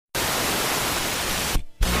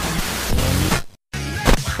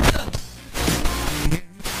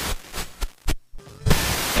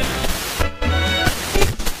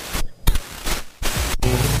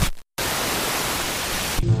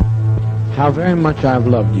how very much I've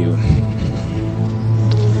loved you,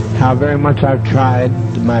 how very much I've tried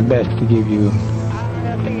my best to give you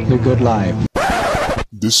the good life.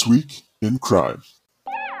 This Week in Crime.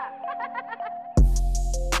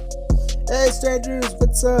 Hey strangers,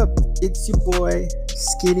 what's up? It's your boy,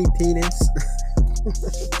 Skinny Penis.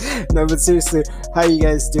 No, but seriously, how you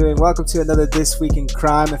guys doing? Welcome to another This Week in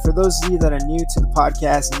Crime. And for those of you that are new to the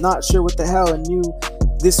podcast and not sure what the hell a new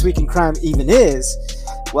This Week in Crime even is,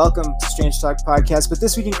 welcome to Strange Talk Podcast. But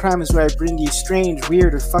This Week in Crime is where I bring you strange,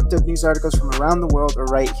 weird, or fucked up news articles from around the world or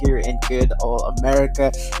right here in good old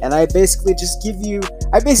America. And I basically just give you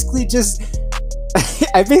the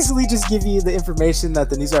information that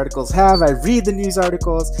the news articles have. I read the news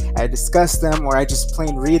articles, I discuss them, or I just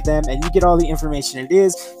plain read them, and you get all the information it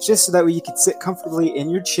is, just so that way you can sit comfortably in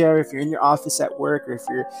your chair if you're in your office at work, or if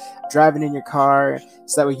you're driving in your car,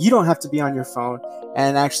 so that way you don't have to be on your phone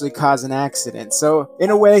and actually cause an accident. So, in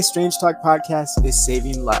a way, Strange Talk Podcast is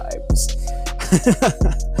saving lives.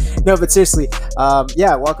 No, but seriously,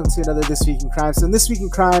 welcome to another This Week in Crime. So, in This Week in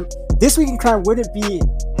Crime wouldn't be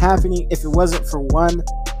happening if it wasn't for one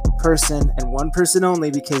person and one person only,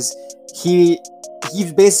 because he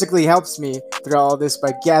basically helps me through all this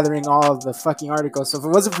by gathering all of the fucking articles. So if it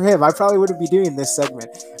wasn't for him, I probably wouldn't be doing this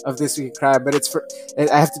segment of This Week in Crime. But I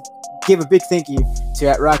have to give a big thank you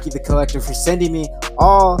to Rocky the Collector for sending me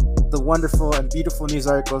all the wonderful and beautiful news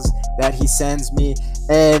articles that he sends me.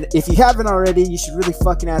 And if you haven't already, you should really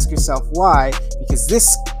fucking ask yourself why, because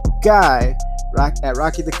this guy at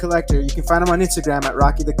Rocky the Collector, you can find him on Instagram at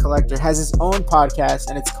Rocky the Collector, has his own podcast,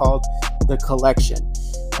 and it's called The Collection.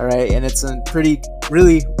 All right, and it's a really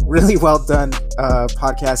well done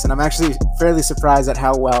podcast, and I'm actually fairly surprised at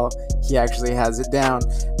how well he actually has it down,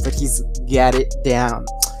 but he's got it down.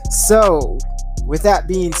 So, with that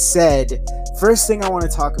being said, first thing I want to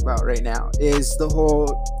talk about right now is the whole.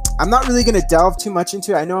 I'm not really going to delve too much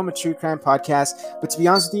into it. I know I'm a true crime podcast, but to be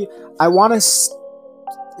honest with you, I want to.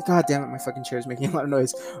 God damn it, my fucking chair is making a lot of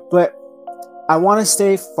noise. But I want to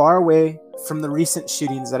stay far away from the recent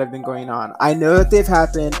shootings that have been going on. I know that they've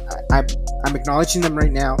happened. I'm acknowledging them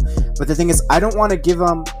right now. But the thing is, I don't want to give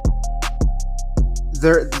them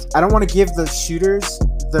the shooters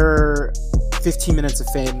their 15 minutes of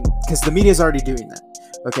fame, because the media is already doing that.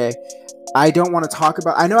 Okay? I don't want to talk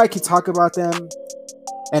about. I know I could talk about them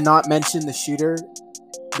and not mention the shooter,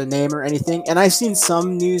 the name or anything, and I've seen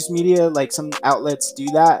some news media, like some outlets, do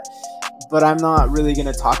that, but I'm not really going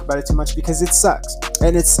to talk about it too much because it sucks.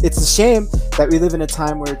 And it's a shame that we live in a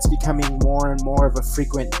time where it's becoming more and more of a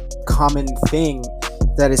frequent, common thing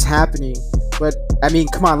that is happening. But I mean,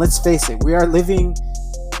 come on, let's face it, we are living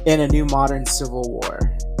in a new modern civil war.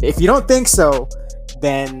 If you don't think so,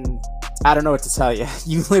 then I don't know what to tell you.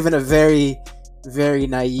 You live in a very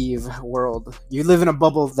naive world. You live in a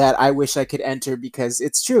bubble that I wish I could enter, because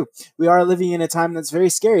it's true. We are living in a time that's very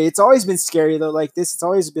scary. It's always been scary though, like this. It's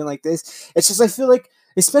always been like this. It's just, I feel like,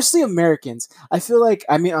 especially Americans,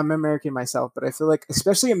 I'm American myself, but I feel like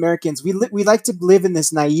especially Americans, we like to live in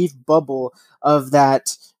this naive bubble of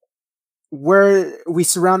that, where we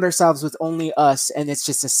surround ourselves with only us and it's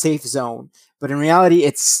just a safe zone. But in reality,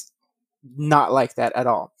 it's not like that at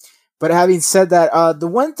all. But having said that, the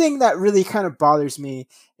one thing that really kind of bothers me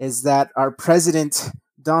is that our president,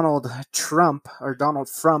 Donald Trump,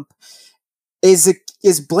 is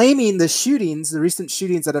blaming the recent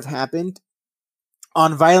shootings that have happened,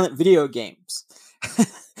 on violent video games.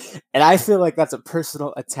 And I feel like that's a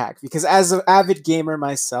personal attack, because as an avid gamer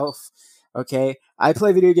myself, okay, I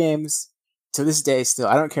play video games to this day still.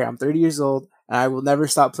 I don't care. I'm 30 years old. And I will never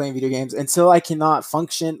stop playing video games until I cannot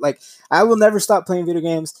function. Like, I will never stop playing video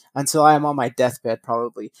games until I am on my deathbed,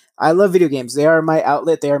 probably. I love video games. They are my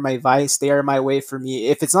outlet. They are my vice. They are my way for me.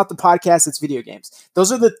 If it's not the podcast, it's video games.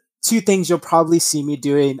 Those are the two things you'll probably see me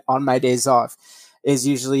doing on my days off, is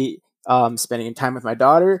usually spending time with my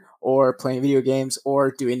daughter, or playing video games,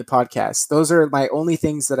 or doing the podcast. Those are my only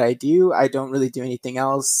things that I do. I don't really do anything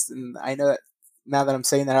else. And I know that now that I'm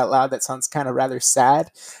saying that out loud, that sounds kind of rather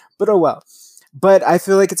sad, but oh well. But I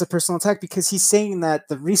feel like it's a personal attack, because he's saying that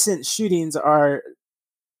the recent shootings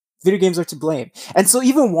video games are to blame. And so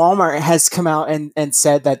even Walmart has come out and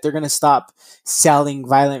said that they're going to stop selling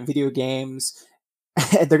violent video games.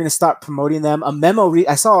 They're going to stop promoting them. A memo,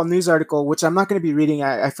 I saw a news article, which I'm not going to be reading.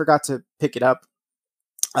 I forgot to pick it up.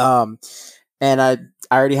 And I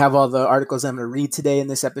already have all the articles I'm going to read today in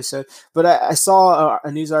this episode. But I saw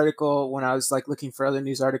a news article when I was like looking for other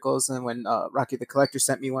news articles, and when Rocky the Collector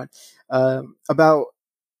sent me one about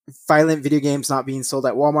violent video games not being sold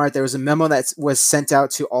at Walmart. There was a memo that was sent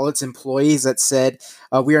out to all its employees that said,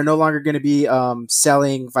 we are no longer going to be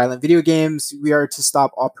selling violent video games. We are to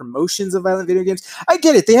stop all promotions of violent video games. I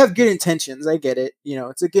get it. They have good intentions. I get it. You know,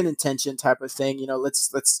 it's a good intention type of thing. You know,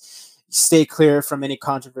 let's stay clear from any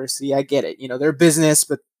controversy. I get it. You know, they're business,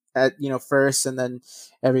 but first and then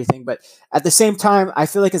everything. But at the same time, I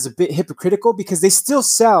feel like it's a bit hypocritical because they still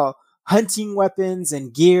sell hunting weapons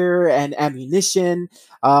and gear and ammunition.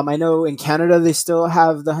 I know in Canada they still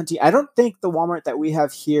have the hunting. I don't think the Walmart that we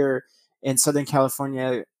have here in Southern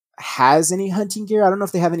California has any hunting gear. I don't know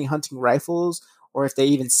if they have any hunting rifles or if they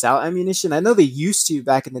even sell ammunition. I know they used to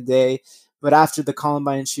back in the day, but after the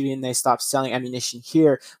Columbine shooting, they stopped selling ammunition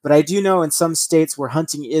here. But I do know in some states where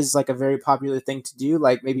hunting is like a very popular thing to do,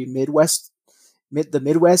 like maybe the Midwest,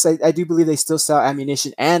 I do believe they still sell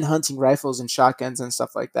ammunition and hunting rifles and shotguns and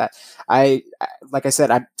stuff like that. Like I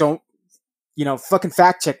said, I don't, fucking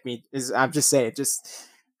fact check me. I'm just saying,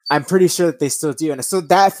 I'm pretty sure that they still do. And so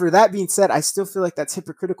for that being said, I still feel like that's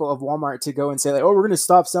hypocritical of Walmart to go and say like, oh, we're going to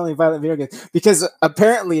stop selling violent video games, because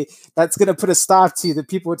apparently that's going to put a stop to the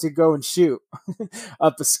people to go and shoot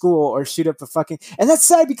up a school or shoot up a fucking, and that's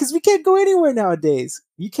sad because we can't go anywhere nowadays.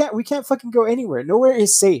 We can't fucking go anywhere. Nowhere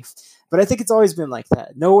is safe. But I think it's always been like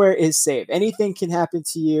that. Nowhere is safe. Anything can happen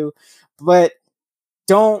to you, but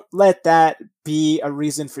don't let that be a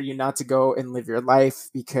reason for you not to go and live your life,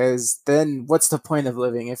 because then what's the point of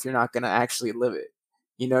living if you're not going to actually live it?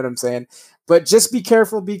 You know what I'm saying? But just be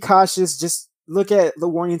careful, be cautious, just look at the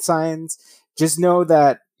warning signs. Just know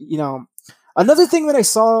that, another thing that I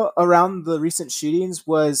saw around the recent shootings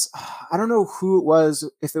was, I don't know who it was,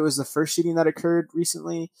 if it was the first shooting that occurred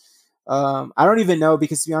recently. I don't even know,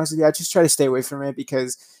 because to be honest with you, I just try to stay away from it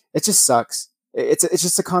because it just sucks. It's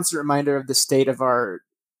just a constant reminder of the state of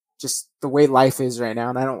just the way life is right now,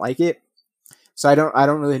 and I don't like it. So I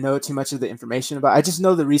don't really know too much of the information about it. I just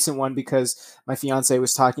know the recent one because my fiance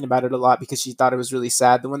was talking about it a lot because she thought it was really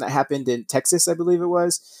sad. The one that happened in Texas, I believe it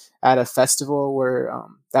was, at a festival where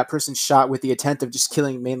that person shot with the intent of just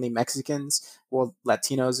killing mainly Mexicans, well,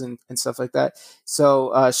 Latinos and stuff like that.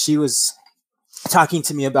 So she was talking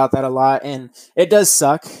to me about that a lot, and it does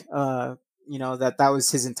suck. That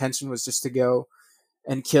was his intention, was just to go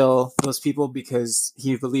and kill those people because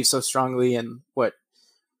he believes so strongly in what.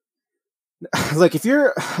 Like, if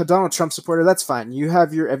you're a Donald Trump supporter, that's fine. You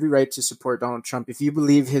have every right to support Donald Trump. If you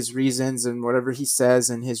believe his reasons and whatever he says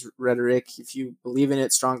and his rhetoric, if you believe in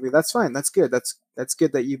it strongly, that's fine. That's good. That's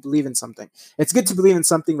good that you believe in something. It's good to believe in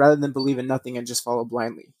something rather than believe in nothing and just follow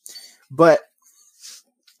blindly. But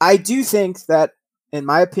I do think that, in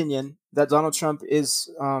my opinion, that Donald Trump is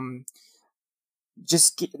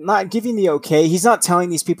just not giving the okay. He's not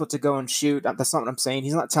telling these people to go and shoot. That's not what I'm saying.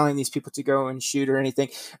 He's not telling these people to go and shoot or anything.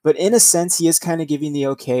 But in a sense, he is kind of giving the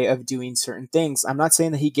okay of doing certain things. I'm not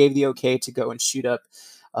saying that he gave the okay to go and shoot up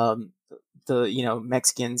the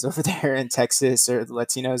Mexicans over there in Texas, or the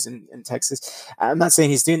Latinos in Texas. I'm not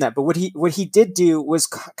saying he's doing that, but what he did do was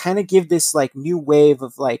kind of give this like new wave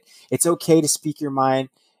of like, it's okay to speak your mind,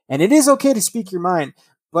 and it is okay to speak your mind,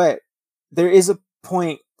 but there is a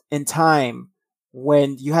point in time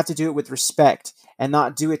when you have to do it with respect and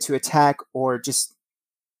not do it to attack or just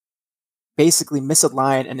basically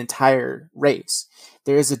misalign an entire race.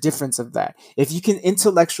 There is a difference of that. If you can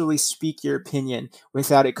intellectually speak your opinion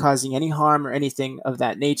without it causing any harm or anything of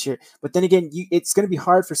that nature, but then again, it's going to be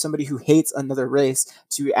hard for somebody who hates another race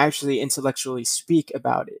to actually intellectually speak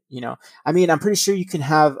about it. I mean, I'm pretty sure you can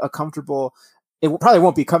have a comfortable. It probably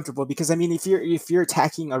won't be comfortable because, I mean, if you're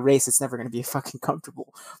attacking a race, it's never going to be fucking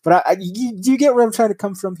comfortable. But you get where I'm trying to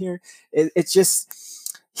come from here? It's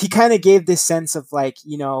just, he kind of gave this sense of like,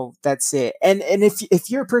 that's it. And if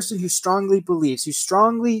you're a person who strongly believes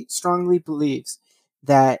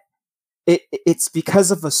that it's because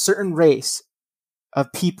of a certain race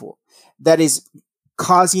of people that is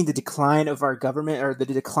causing the decline of our government or the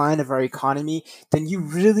decline of our economy, then you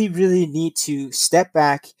really, really need to step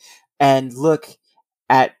back and look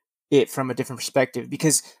at it from a different perspective,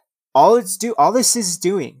 because all it's been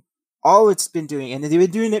doing, and they've been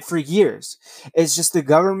doing it for years, is just the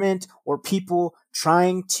government or people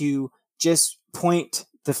trying to just point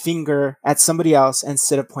the finger at somebody else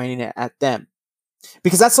instead of pointing it at them.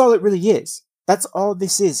 Because that's all it really is. That's all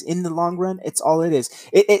this is. In the long run, it's all it is.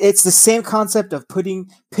 It's the same concept of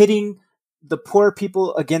pitting the poor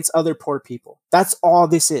people against other poor people. That's all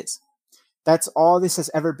this is. That's all this has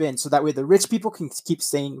ever been. So that way the rich people can keep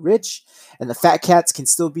staying rich and the fat cats can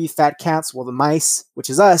still be fat cats, while the mice, which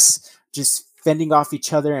is us, just fending off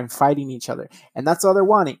each other and fighting each other. And that's all they're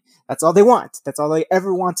wanting. That's all they want. That's all they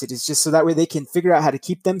ever wanted, is just so that way they can figure out how to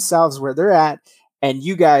keep themselves where they're at and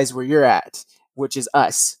you guys where you're at, which is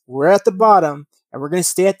us. We're at the bottom, and we're going to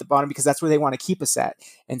stay at the bottom because that's where they want to keep us at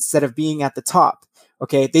instead of being at the top.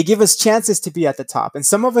 Okay, they give us chances to be at the top, and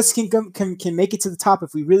some of us can make it to the top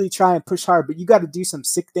if we really try and push hard. But you got to do some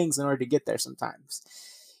sick things in order to get there. Sometimes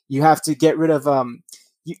you have to get rid of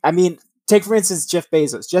take for instance Jeff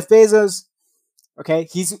Bezos. Jeff Bezos, okay,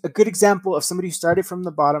 he's a good example of somebody who started from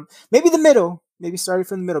the bottom, maybe the middle, maybe started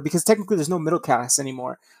from the middle, because technically there's no middle class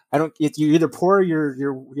anymore. You're either poor or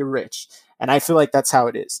you're rich, and I feel like that's how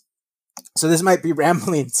it is. So this might be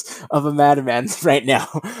ramblings of a madman right now,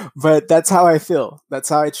 but that's how I feel. That's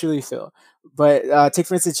how I truly feel. But take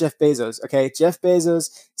for instance Jeff Bezos. Okay, Jeff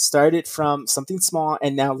Bezos started from something small,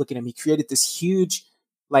 and now look at him. He created this huge,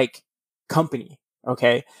 like, company.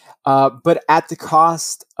 Okay, but at the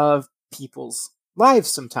cost of people's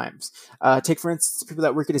lives sometimes. Take for instance people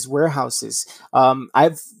that work at his warehouses. I'm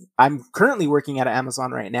currently working at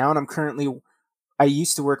Amazon right now, and I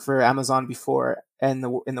used to work for Amazon before in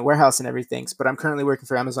the warehouse and everything, but I'm currently working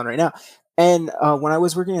for Amazon right now. And when I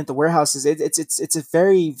was working at the warehouses, it's a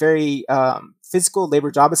very, very physical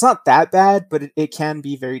labor job. It's not that bad, but it can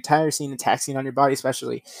be very tiresome and taxing on your body,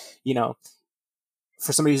 especially,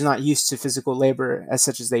 for somebody who's not used to physical labor as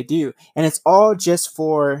such as they do. And it's all just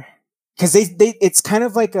for, because it's kind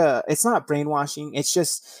of like it's not brainwashing. It's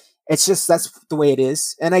just that's the way it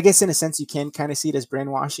is. And I guess in a sense you can kind of see it as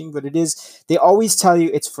brainwashing, but it is. They always tell you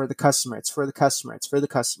it's for the customer. It's for the customer. It's for the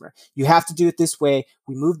customer. You have to do it this way.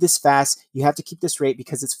 We move this fast. You have to keep this rate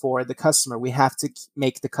because it's for the customer. We have to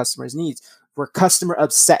make the customer's needs. We're customer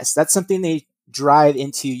obsessed. That's something they drive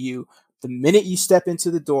into you the minute you step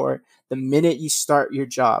into the door, the minute you start your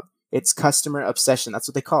job. It's customer obsession. That's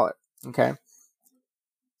what they call it. Okay.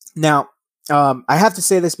 Now, I have to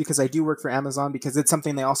say this because I do work for Amazon, because it's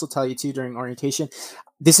something they also tell you too during orientation.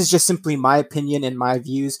 This is just simply my opinion and my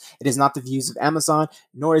views. It is not the views of Amazon,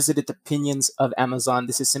 nor is it the opinions of Amazon.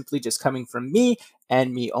 This is simply just coming from me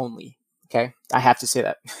and me only. Okay, I have to say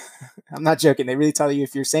that. I'm not joking. They really tell you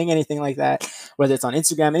if you're saying anything like that, whether it's on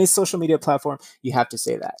Instagram, any social media platform, you have to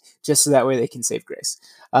say that, just so that way they can save grace.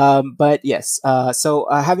 But yes, so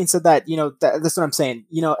having said that, that's what I'm saying.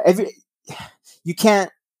 You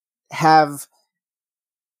can't have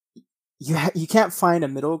you can't find a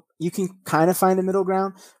middle. You can kind of find a middle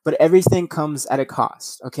ground, but everything comes at a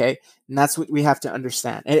cost. Okay, and that's what we have to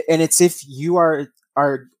understand. And it's if you are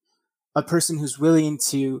a person who's willing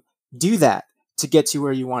to do that to get to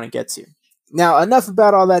where you want to get to. Now, enough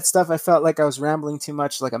about all that stuff. I felt like I was rambling too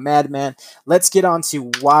much like a madman. Let's get on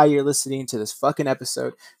to why you're listening to this fucking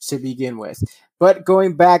episode to begin with. But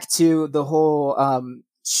going back to the whole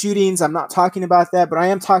shootings, I'm not talking about that, but I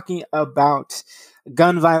am talking about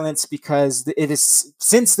gun violence, because it is,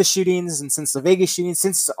 since the shootings and since the Vegas shootings,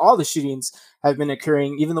 since all the shootings have been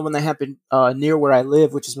occurring, even the one that happened near where I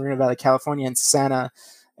live, which is Moreno Valley, California,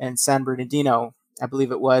 and San Bernardino, I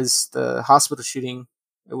believe it was the hospital shooting.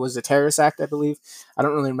 It was a terrorist act, I believe. I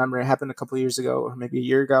don't really remember. It happened a couple of years ago, or maybe a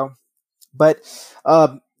year ago. But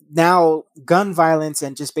now gun violence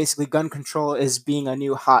and just basically gun control is being a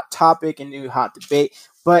new hot topic, a new hot debate.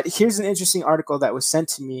 But here's an interesting article that was sent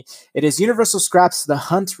to me. It is Universal scraps the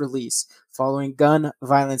Hunt release following gun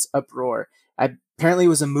violence uproar. Apparently, it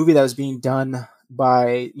was a movie that was being done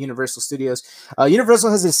by Universal Studios.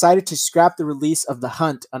 Universal has decided to scrap the release of The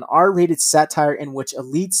Hunt, an R-rated satire in which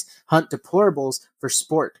elites hunt deplorables for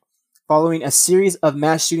sport. Following a series of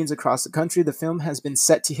mass shootings across the country, the film has been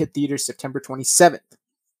set to hit theaters September 27th.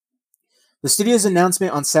 The studio's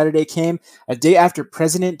announcement on Saturday came a day after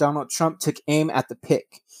President Donald Trump took aim at the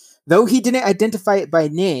pick. Though he didn't identify it by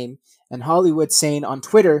name, and Hollywood saying on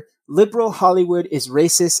Twitter, liberal Hollywood is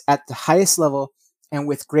racist at the highest level and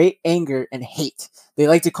with great anger and hate. They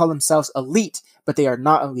like to call themselves elite, but they are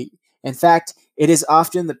not elite. In fact, it is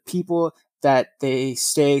often the people that they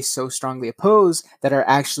stay so strongly opposed that are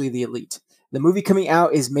actually the elite. The movie coming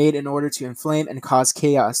out is made in order to inflame and cause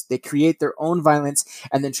chaos. They create their own violence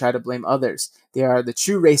and then try to blame others. They are the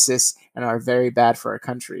true racists and are very bad for our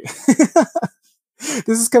country.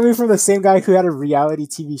 This is coming from the same guy who had a reality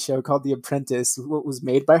TV show called The Apprentice, what was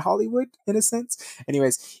made by Hollywood, in a sense.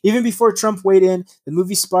 Anyways, even before Trump weighed in, the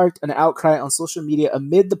movie sparked an outcry on social media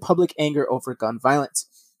amid the public anger over gun violence.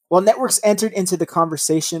 While networks entered into the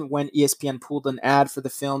conversation when ESPN pulled an ad for the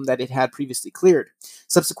film that it had previously cleared.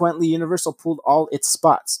 Subsequently, Universal pulled all its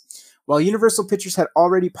spots. While Universal Pictures had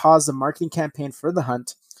already paused the marketing campaign for The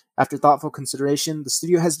Hunt, after thoughtful consideration, the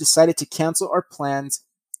studio has decided to cancel our plans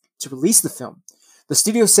to release the film. The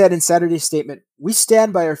studio said in Saturday's statement, "We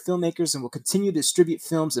stand by our filmmakers and will continue to distribute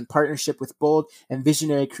films in partnership with bold and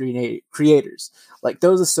visionary creators, like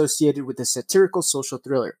those associated with the satirical social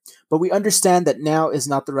thriller. But we understand that now is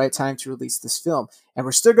not the right time to release this film, and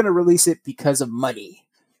we're still going to release it because of money."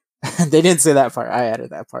 They didn't say that part. I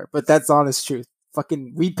added that part, but that's honest truth.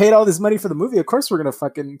 Fucking, we paid all this money for the movie. Of course, we're going to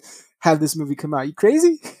fucking have this movie come out. You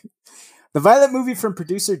crazy? The violent movie from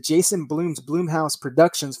producer Jason Blum's Blumhouse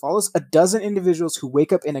Productions follows a dozen individuals who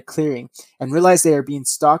wake up in a clearing and realize they are being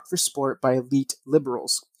stalked for sport by elite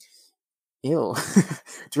liberals. Ew.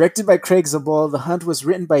 Directed by Craig Zabal, The Hunt was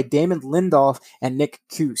written by Damon Lindelof and Nick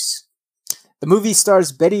Coos. The movie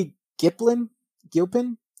stars Betty Gilpin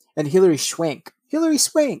and Hilary Swank. Hilary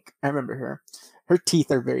Swank! I remember her. Her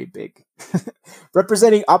teeth are very big.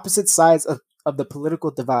 Representing opposite sides of the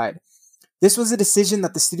political divide. This was a decision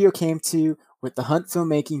that the studio came to with the Hunt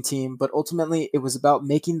filmmaking team, but ultimately it was about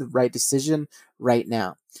making the right decision right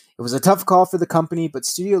now. It was a tough call for the company, but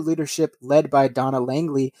studio leadership, led by Donna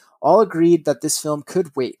Langley, all agreed that this film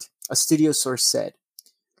could wait, a studio source said.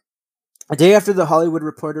 A day after The Hollywood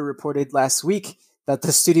Reporter reported last week that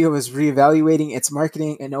the studio was reevaluating its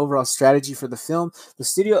marketing and overall strategy for the film, the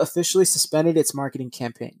studio officially suspended its marketing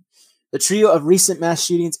campaign. The trio of recent mass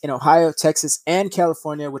shootings in Ohio, Texas, and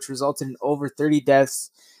California, which resulted in over 30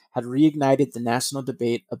 deaths, had reignited the national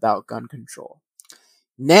debate about gun control.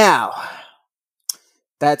 Now,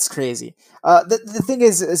 that's crazy. The thing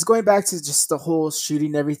is going back to just the whole shooting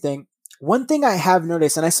and everything, one thing I have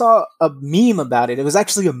noticed, and I saw a meme about it. It was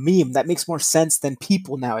actually a meme that makes more sense than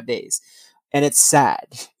people nowadays. And it's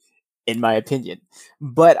sad, in my opinion.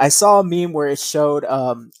 But I saw a meme where it showed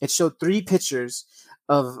 3 pictures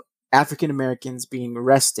of African Americans being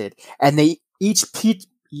arrested, and they each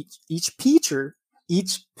picture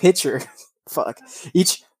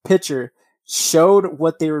showed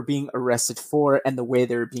what they were being arrested for and the way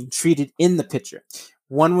they were being treated in the picture.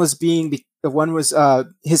 One was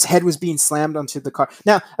his head was being slammed onto the car.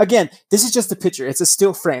 Now, again, this is just a picture. It's a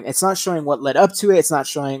still frame. It's not showing what led up to it. It's not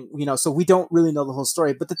showing, so we don't really know the whole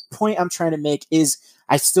story. But the point I'm trying to make is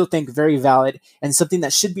I still think very valid and something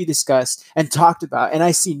that should be discussed and talked about. And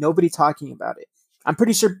I see nobody talking about it. I'm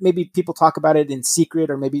pretty sure maybe people talk about it in secret,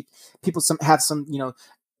 or maybe people have some,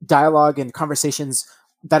 dialogue and conversations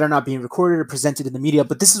that are not being recorded or presented in the media.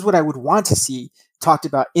 But this is what I would want to see talked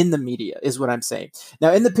about in the media, is what I'm saying.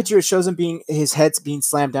 Now, in the picture, it shows his head's being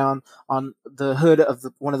slammed down on the hood of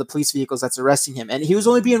one of the police vehicles that's arresting him. And he was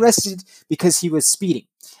only being arrested because he was speeding.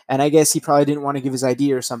 And I guess he probably didn't want to give his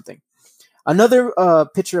ID or something. Another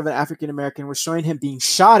picture of an African American was showing him being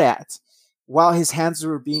shot at while his hands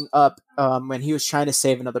were being up when he was trying to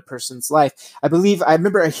save another person's life. I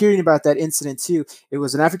remember hearing about that incident too. It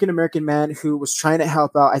was an African-American man who was trying to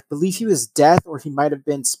help out. I believe he was deaf, or he might have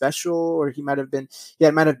been special, or he might have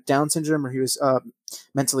Down syndrome, or he was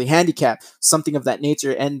mentally handicapped, something of that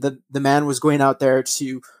nature. And the man was going out there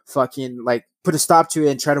to fucking put a stop to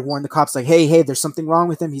it and try to warn the cops, hey, there's something wrong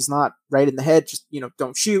with him. He's not right in the head. Just,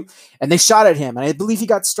 don't shoot. And they shot at him. And I believe he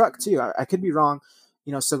got struck too. I could be wrong.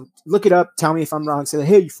 So look it up. Tell me if I'm wrong. Say,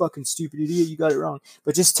 hey, you fucking stupid idiot, you got it wrong.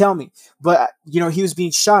 But just tell me. But he was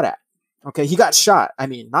being shot at. Okay, he got shot. I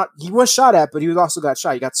mean, he was shot at, but he also got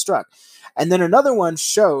shot. He got struck. And then another one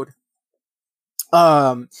showed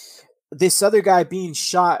this other guy being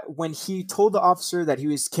shot when he told the officer that he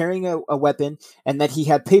was carrying a weapon and that he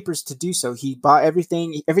had papers to do so. He bought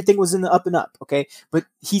everything. Everything was in the up and up, okay? But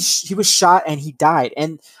he was shot and he died.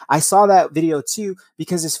 And I saw that video too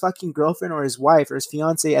because his fucking girlfriend or his wife or his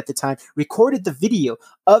fiance at the time recorded the video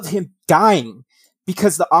of him dying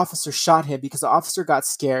because the officer shot him, because the officer got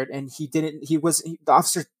scared and the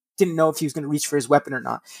officer didn't know if he was going to reach for his weapon or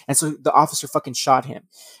not. And so the officer fucking shot him.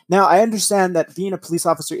 Now, I understand that being a police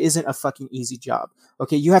officer isn't a fucking easy job.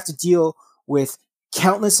 Okay, you have to deal with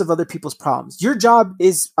countless of other people's problems. Your job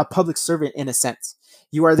is a public servant in a sense.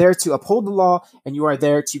 You are there to uphold the law, and you are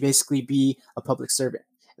there to basically be a public servant.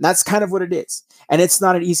 And that's kind of what it is. And it's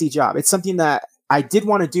not an easy job. It's something that I did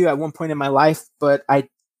want to do at one point in my life, but I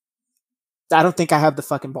don't think I have the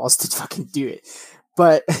fucking balls to fucking do it.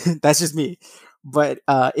 But that's just me. But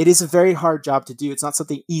it is a very hard job to do. It's not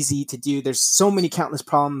something easy to do. There's so many countless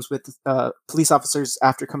problems with police officers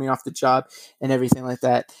after coming off the job and everything like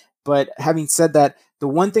that. But having said that, the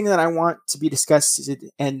one thing that I want to be discussed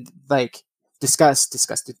and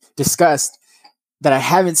discussed that I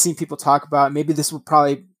haven't seen people talk about, maybe this will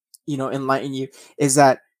probably, enlighten you, is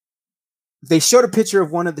that they showed a picture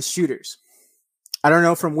of one of the shooters. I don't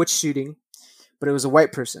know from which shooting, but it was a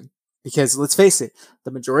white person. Because let's face it, the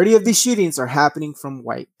majority of these shootings are happening from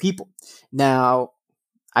white people. Now,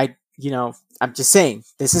 I'm just saying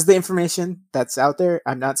this is the information that's out there.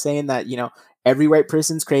 I'm not saying that, every white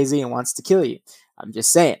person's crazy and wants to kill you. I'm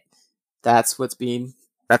just saying that's what's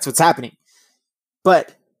happening.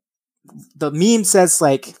 But the meme says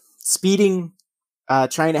like speeding,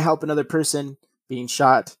 trying to help another person, being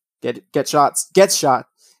shot, gets shot,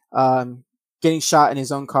 getting shot in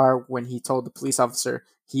his own car when he told the police officer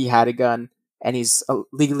he had a gun and he's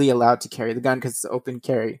legally allowed to carry the gun because it's open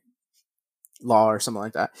carry law or something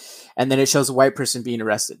like that. And then it shows a white person being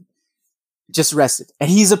arrested, and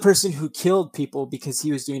he's a person who killed people because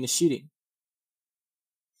he was doing a shooting.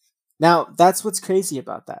 Now that's what's crazy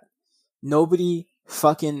about that. Nobody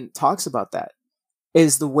fucking talks about that.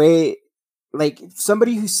 Is the way, like,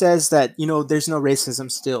 somebody who says that there's no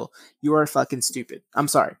racism still, you are fucking stupid. I'm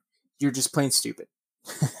sorry, you're just plain stupid.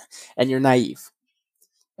 And you're naive,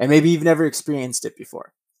 and maybe you've never experienced it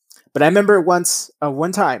before. But I remember one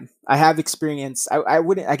time I have experienced.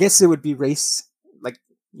 I guess it would be race, like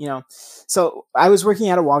So I was working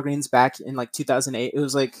at a Walgreens back in like 2008. It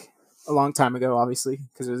was like a long time ago, obviously,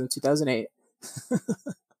 because it was in 2008.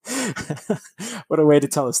 What a way to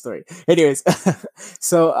tell a story. Anyways,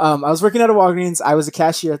 so I was working at a Walgreens. I was a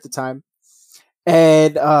cashier at the time,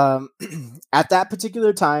 and at that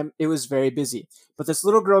particular time, it was very busy. But this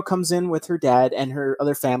little girl comes in with her dad and her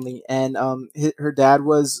other family, and her dad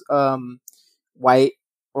was white,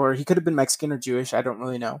 or he could have been Mexican or Jewish. I don't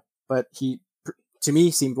really know, but he, to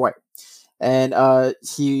me, seemed white. And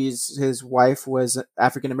his wife was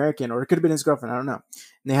African American, or it could have been his girlfriend. I don't know.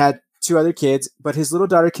 And they had 2 other kids, but his little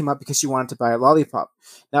daughter came up because she wanted to buy a lollipop.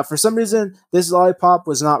 Now, for some reason, this lollipop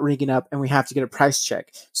was not ringing up, and we have to get a price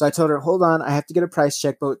check. So I told her, hold on, I have to get a price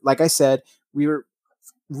check. But like I said, we were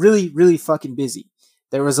really, really fucking busy.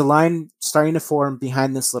 There was a line starting to form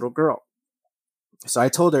behind this little girl. So I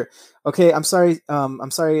told her, okay, I'm sorry,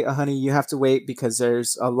 honey, you have to wait because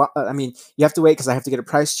there's a lot. You have to wait because I have to get a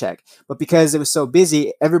price check. But because it was so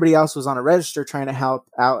busy, everybody else was on a register trying to help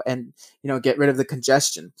out and get rid of the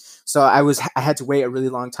congestion. So I had to wait a really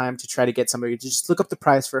long time to try to get somebody to just look up the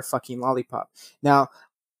price for a fucking lollipop. Now,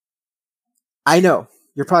 I know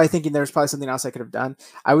you're probably thinking there's probably something else I could have done.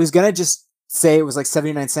 I was gonna just say it was like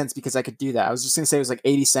 79 cents because I could do that. I was just gonna say it was like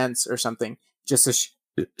 80 cents or something, just so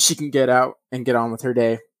she can get out and get on with her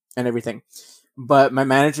day and everything. But my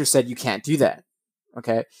manager said you can't do that.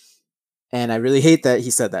 Okay. And I really hate that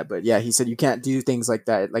he said that, but yeah, he said you can't do things like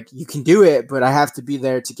that. Like, you can do it, but I have to be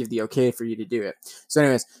there to give the okay for you to do it. So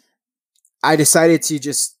anyways, I decided to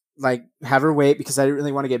just like have her wait because I didn't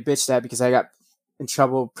really want to get bitched at because I got in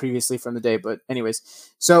trouble previously from the day. But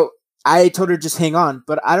anyways, so I told her just hang on,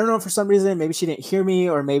 but I don't know, for some reason, maybe she didn't hear me,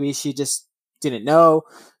 or maybe she just didn't know.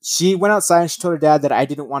 She went outside and she told her dad that I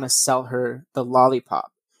didn't want to sell her the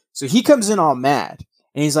lollipop. So he comes in all mad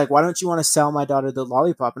and he's like, why don't you want to sell my daughter the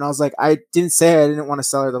lollipop? And I was like, I didn't say I didn't want to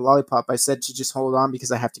sell her the lollipop. I said to just hold on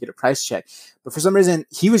because I have to get a price check. But for some reason,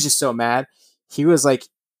 he was just so mad. He was like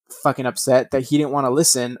fucking upset that he didn't want to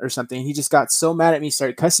listen or something. He just got so mad at me,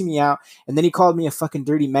 started cussing me out. And then he called me a fucking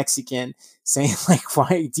dirty Mexican, saying like,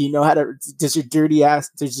 why do you know how to, does your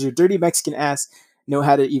dirty Mexican ass know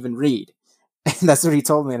how to even read? And that's what he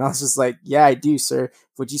told me. And I was just like, yeah, I do, sir.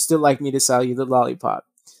 Would you still like me to sell you the lollipop?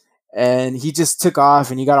 And he just took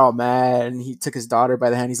off and he got all mad and he took his daughter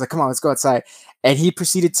by the hand. He's like, come on, let's go outside. And he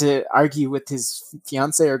proceeded to argue with his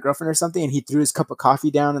fiance or girlfriend or something. And he threw his cup of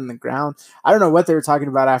coffee down on the ground. I don't know what they were talking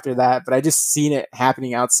about after that, but I just seen it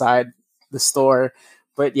happening outside the store.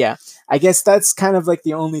 But yeah, I guess that's kind of like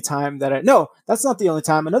the only time that no, that's not the only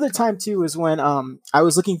time. Another time too was when I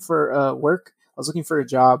was looking for work. I was looking for a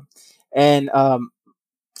job. And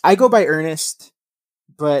I go by Ernest,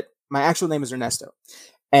 but my actual name is Ernesto.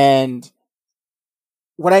 And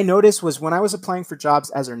what I noticed was when I was applying for jobs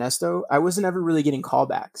as Ernesto, I wasn't ever really getting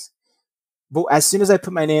callbacks. But as soon as I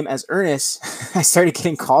put my name as Ernest, I started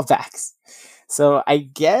getting callbacks. So I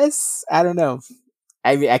guess, I don't know.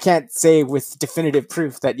 I mean, I can't say with definitive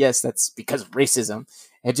proof that, yes, that's because of racism.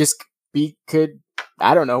 It just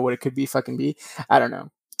I don't know what it could be fucking be. I don't know.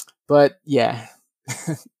 But yeah.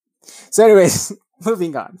 So anyways,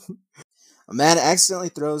 moving on. A man accidentally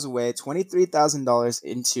throws away $23,000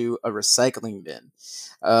 into a recycling bin.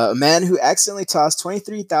 A man who accidentally tossed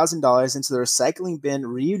 $23,000 into the recycling bin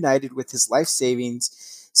reunited with his life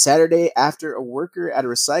savings Saturday after a worker at a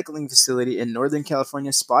recycling facility in Northern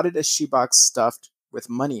California spotted a shoebox stuffed with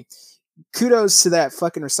money. Kudos to that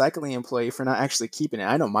fucking recycling employee for not actually keeping it.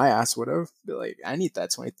 I know my ass would have. But like, I need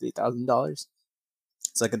that $23,000.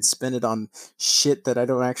 so I can spend it on shit that I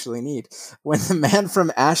don't actually need. When the man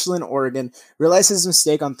from Ashland, Oregon, realized his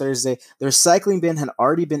mistake on Thursday, the recycling bin had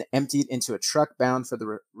already been emptied into a truck bound for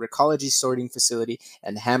the Recology sorting facility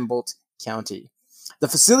in Humboldt County. The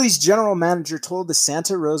facility's general manager told the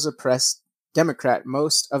Santa Rosa Press Democrat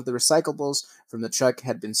most of the recyclables from the truck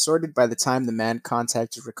had been sorted by the time the man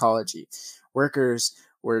contacted Recology. Workers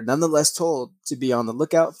were nonetheless told to be on the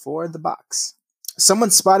lookout for the box.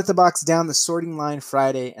 Someone spotted the box down the sorting line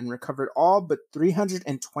Friday and recovered all but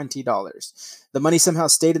 $320. The money somehow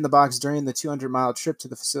stayed in the box during the 200-mile trip to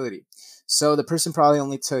the facility. So the person probably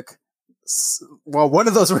only took, well, one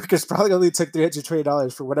of those workers probably only took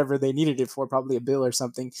 $320 for whatever they needed it for, probably a bill or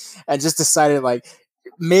something, and just decided, like,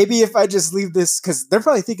 maybe if I just leave this, because they're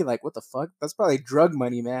probably thinking, like, what the fuck? That's probably drug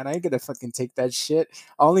money, man. I ain't gonna fucking take that shit.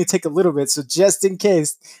 I'll only take a little bit, so just in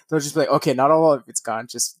case, they'll just be like, okay, not all of it's gone,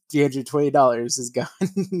 just $320 is gone.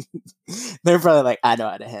 They're probably like, I know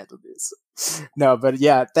how to handle this. No, but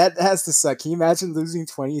yeah, that has to suck. Can you imagine losing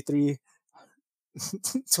 $2,300?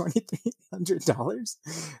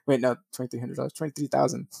 Wait, no, $2,300,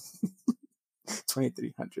 23,000.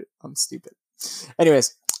 2,300. I'm stupid.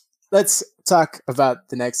 Anyways, let's talk about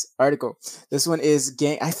the next article. This one is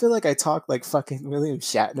gang. I feel like I talk like fucking William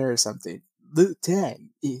Shatner or something. The time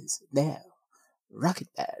is now. Rocket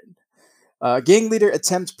Man. Gang leader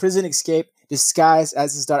attempts prison escape disguised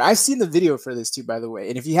as his daughter. I've seen the video for this too, by the way.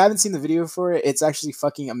 And if you haven't seen the video for it, it's actually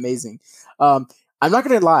fucking amazing. I'm not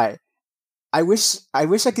gonna lie. I wish I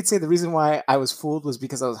could say the reason why I was fooled was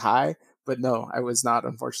because I was high, but no, I was not,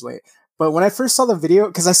 unfortunately. But when I first saw the video,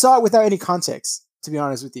 because I saw it without any context, to be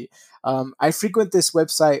honest with you, I frequent this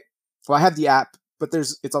website. Well, I have the app, but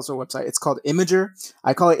it's also a website. It's called Imager.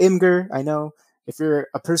 I call it Imgur. I know if you're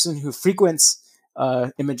a person who frequents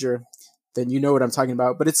Imager, then you know what I'm talking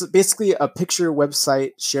about. But it's basically a picture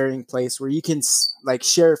website sharing place where you can like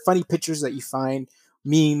share funny pictures that you find,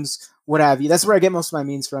 memes, what have you. That's where I get most of my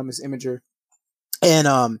memes from, is Imager.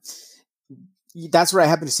 And that's where I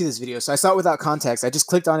happened to see this video. So I saw it without context. I just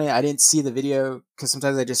clicked on it. I didn't see the video because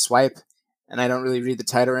sometimes I just swipe and I don't really read the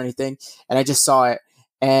title or anything. And I just saw it.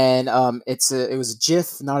 And it was a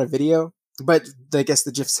GIF, not a video. But I guess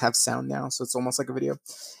the GIFs have sound now, so it's almost like a video.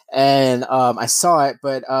 And I saw it.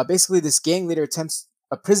 But basically, this gang leader attempts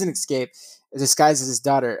a prison escape disguised as his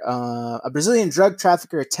daughter. A Brazilian drug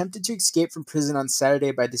trafficker attempted to escape from prison on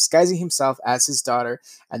Saturday by disguising himself as his daughter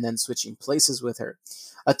and then switching places with her.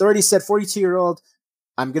 Authorities said 42-year-old,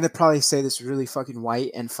 I'm going to probably say this really fucking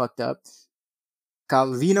white and fucked up,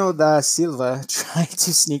 Calvino da Silva tried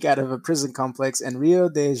to sneak out of a prison complex in Rio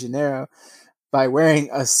de Janeiro by wearing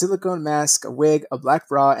a silicone mask, a wig, a black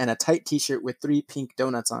bra, and a tight t-shirt with 3 pink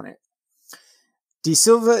donuts on it. De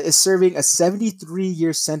Silva is serving a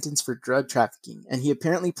 73-year sentence for drug trafficking, and he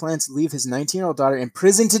apparently plans to leave his 19-year-old daughter in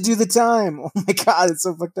prison to do the time. Oh my god, it's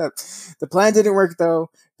so fucked up. The plan didn't work,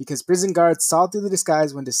 though, because prison guards saw through the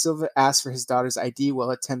disguise when De Silva asked for his daughter's ID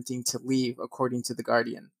while attempting to leave, according to The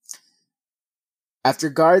Guardian.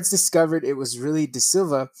 After guards discovered it was really De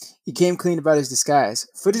Silva, he came clean about his disguise.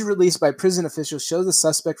 Footage released by prison officials shows the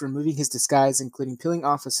suspect removing his disguise, including peeling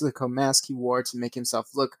off a silicone mask he wore to make himself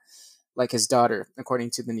look like his daughter,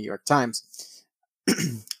 according to the New York Times.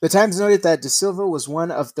 The Times noted that De Silva was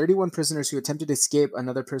one of 31 prisoners who attempted to escape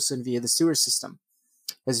another person via the sewer system.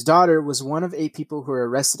 His daughter was one of 8 people who were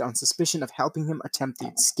arrested on suspicion of helping him attempt the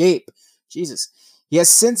escape. Jesus. He has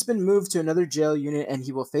since been moved to another jail unit and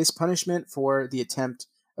he will face punishment for the attempt,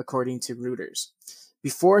 according to Reuters.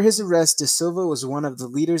 Before his arrest, De Silva was one of the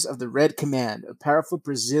leaders of the Red Command, a powerful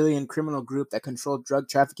Brazilian criminal group that controlled drug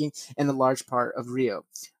trafficking in a large part of Rio,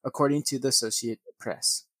 according to the Associated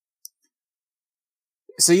Press.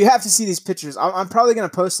 So you have to see these pictures. I'm probably going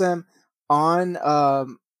to post them on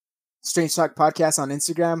Strange Talk Podcast on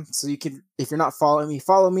Instagram. So you can, if you're not following me,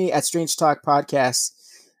 follow me at Strange Talk Podcast.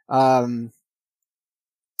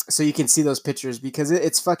 So you can see those pictures because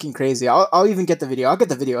it's fucking crazy. I'll even get the video. I'll get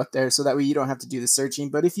the video up there so that way you don't have to do the searching.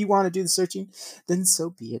 But if you want to do the searching, then so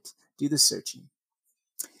be it. Do the searching.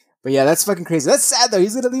 But yeah, that's fucking crazy. That's sad though.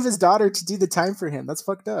 He's gonna leave his daughter to do the time for him. That's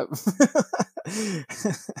fucked up.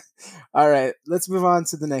 All right, let's move on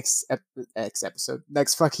to the next episode.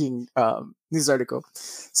 Next fucking news article.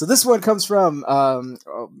 So this one comes from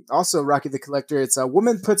also Rocky the Collector. It's a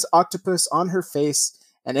woman puts octopus on her face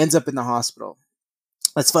and ends up in the hospital.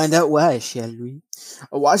 Let's find out why, shall we?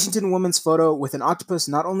 A Washington woman's photo with an octopus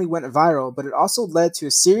not only went viral, but it also led to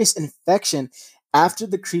a serious infection after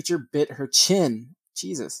the creature bit her chin.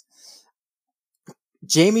 Jesus.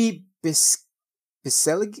 Jamie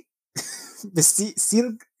Biselgia?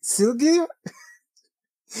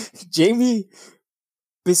 Jamie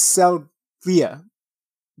Biselgia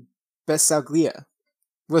Besaglia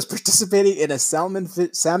was participating in a salmon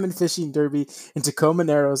fishing derby in Tacoma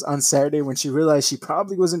Narrows on Saturday when she realized she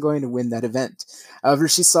probably wasn't going to win that event. However,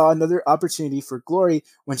 she saw another opportunity for glory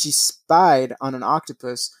when she spied on an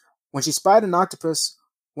octopus. When she spied an octopus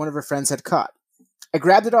one of her friends had caught. I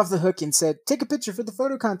grabbed it off the hook and said, "Take a picture for the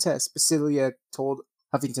photo contest," Basilia told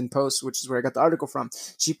Huffington Post, which is where I got the article from.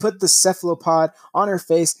 She put the cephalopod on her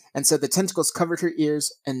face and said the tentacles covered her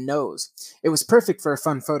ears and nose. It was perfect for a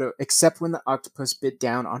fun photo, except when the octopus bit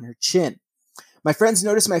down on her chin. "My friends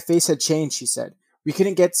noticed my face had changed," she said. We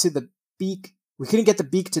couldn't get the beak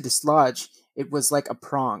to dislodge. It was like a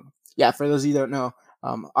prong." Yeah, for those of you who don't know,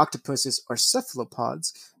 octopuses or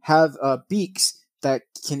cephalopods have beaks that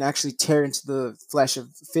can actually tear into the flesh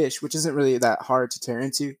of fish, which isn't really that hard to tear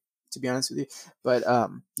into, to be honest with you. But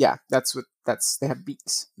yeah, they have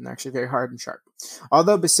beaks, and they're actually very hard and sharp.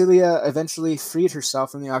 Although Basilia eventually freed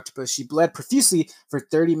herself from the octopus, she bled profusely for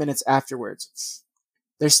 30 minutes afterwards.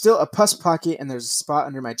 "There's still a pus pocket and there's a spot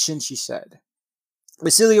under my chin," she said.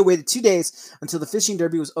 Basilia waited 2 days until the fishing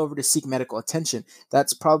derby was over to seek medical attention.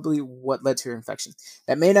 That's probably what led to her infection.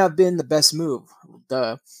 That may not have been the best move,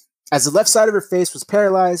 as the left side of her face was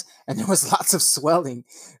paralyzed and there was lots of swelling.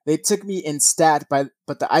 "They took me in stat, but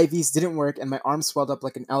the IVs didn't work and my arm swelled up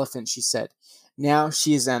like an elephant," she said. Now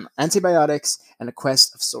she is on antibiotics and a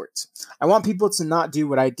quest of sorts. "I want people to not do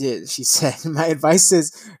what I did," she said. "My advice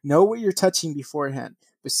is know what you're touching beforehand."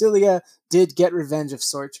 Basilia did get revenge of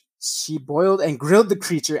sorts. She boiled and grilled the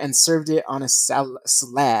creature and served it on a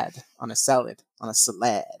salad.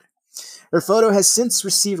 Her photo has since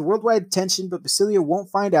received worldwide attention, but Basilia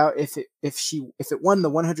won't find out if it won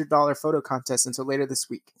the $100 photo contest until later this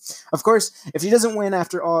week. Of course, if she doesn't win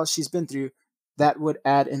after all she's been through, that would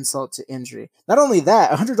add insult to injury. Not only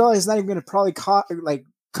that, $100 is not even going to probably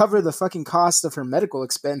cover the fucking cost of her medical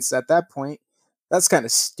expense at that point. That's kind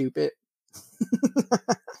of stupid.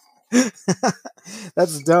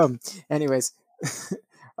 That's dumb. Anyways,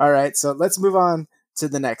 all right, so let's move on to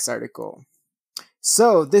the next article.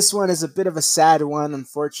 So this one is a bit of a sad one,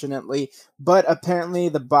 unfortunately, but apparently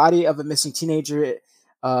the body of a missing teenager,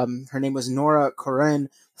 her name was Nora Koren,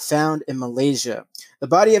 found in Malaysia. The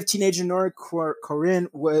body of teenager Nora Koren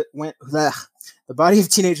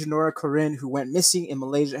who went missing in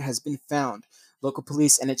Malaysia has been found. Local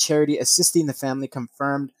police and a charity assisting the family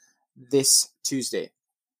confirmed this Tuesday.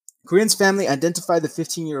 Korean's family identified the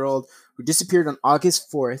 15-year-old who disappeared on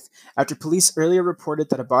August 4th after police earlier reported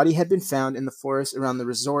that a body had been found in the forest around the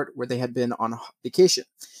resort where they had been on vacation.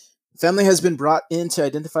 The family has been brought in to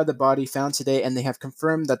identify the body found today, and they have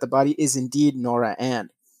confirmed that the body is indeed Nora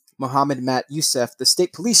Ann. Mohammed Matt Youssef, the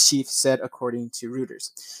state police chief, said according to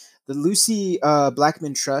Reuters. The Lucy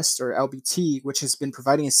Blackman Trust, or LBT, which has been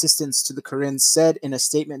providing assistance to the Koreans, said in a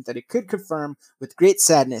statement that it could confirm with great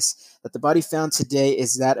sadness that the body found today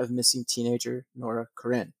is that of missing teenager Nora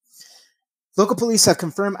Koren. Local police have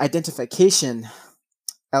confirmed identification,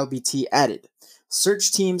 LBT added.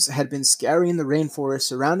 Search teams had been scouring the rainforest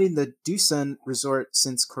surrounding the Dusun resort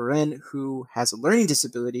since Koren, who has a learning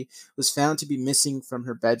disability, was found to be missing from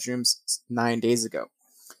her bedrooms 9 days ago.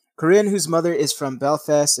 Korean, whose mother is from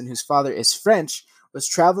Belfast and whose father is French, was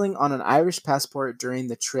traveling on an Irish passport during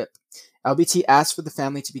the trip. LBT asked for the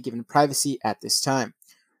family to be given privacy at this time.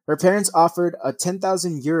 Her parents offered a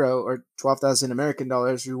 €10,000 or 12,000 American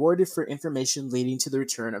dollars rewarded for information leading to the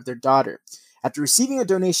return of their daughter, after receiving a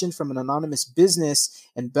donation from an anonymous business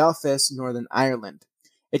in Belfast, Northern Ireland.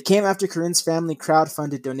 It came after Korean's family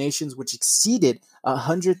crowdfunded donations which exceeded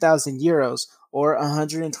 €100,000 or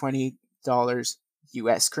 $120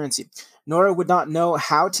 US currency. Nora would not know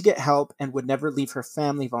how to get help and would never leave her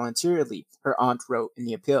family voluntarily, her aunt wrote in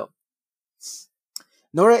the appeal.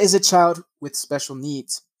 Nora is a child with special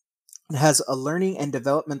needs and has a learning and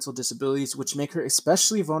developmental disabilities which make her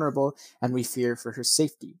especially vulnerable, and we fear for her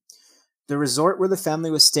safety. The resort where the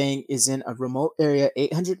family was staying is in a remote area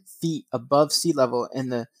 800 feet above sea level in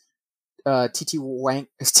the Titiwangsa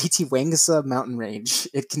mountain range.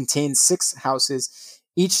 It contains 6 houses,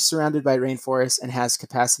 each surrounded by rainforest, and has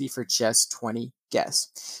capacity for just 20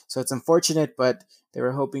 guests. So it's unfortunate, but they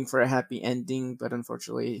were hoping for a happy ending, but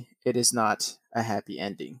unfortunately it is not a happy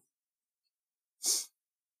ending.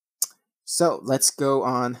 So let's go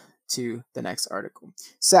on to the next article.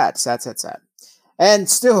 Sad. And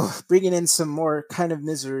still bringing in some more kind of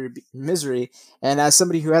misery. And as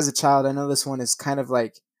somebody who has a child, I know this one is kind of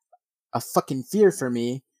like a fucking fear for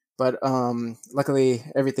me. But luckily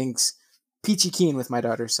everything's peachy keen with my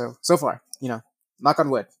daughter. So far, knock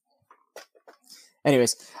on wood.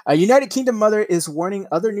 Anyways, a United Kingdom mother is warning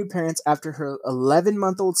other new parents after her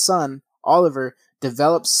 11-month-old son, Oliver,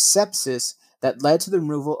 develops sepsis that led to the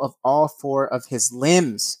removal of all 4 of his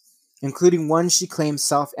limbs, including one she claims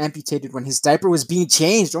self-amputated when his diaper was being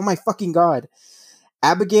changed. Oh my fucking god.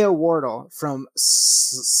 Abigail Wardle from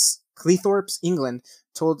Cleethorpes, England,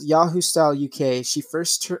 told Yahoo Style UK she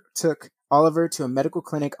first took Oliver to a medical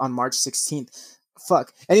clinic on March 16th.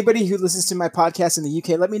 Fuck. Anybody who listens to my podcast in the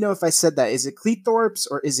UK, let me know if I said that. Is it Cleethorpes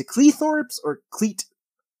or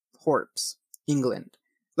Cleethorpes, England?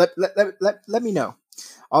 Let me know.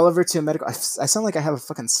 Oliver to a medical... I sound like I have a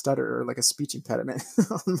fucking stutter or like a speech impediment.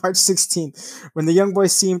 On March 16th, when the young boy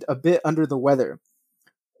seemed a bit under the weather.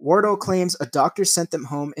 Wardle claims a doctor sent them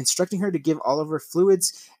home, instructing her to give Oliver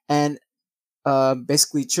fluids and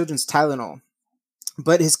basically children's Tylenol.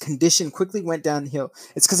 But his condition quickly went downhill.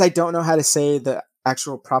 It's because I don't know how to say the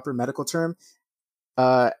actual proper medical term.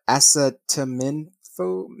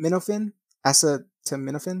 Acetaminophen?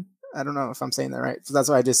 Acetaminophen? I don't know if I'm saying that right. So that's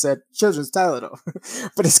why I just said children's Tylenol.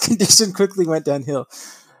 But his condition quickly went downhill.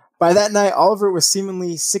 By that night, Oliver was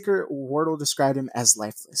seemingly sicker. Wardle described him as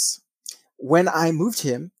lifeless. When I moved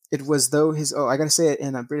him, it was though his... Oh, I gotta say it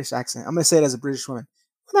in a British accent. I'm gonna say it as a British woman.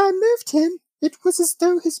 When I moved him, it was as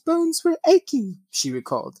though his bones were aching, she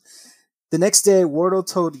recalled. The next day, Wardle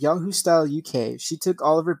told Yahoo Style UK she took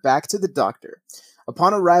Oliver back to the doctor.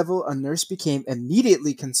 Upon arrival, a nurse became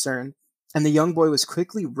immediately concerned, and the young boy was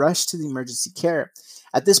quickly rushed to the emergency care.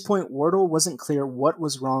 At this point, Wardle wasn't clear what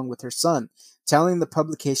was wrong with her son, telling the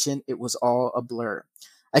publication it was all a blur.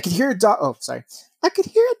 I could hear a doctor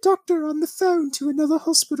on the phone to another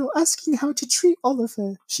hospital asking how to treat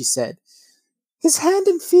Oliver, she said. His hand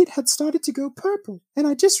and feet had started to go purple, and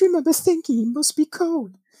I just remember thinking he must be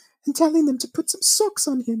cold, and telling them to put some socks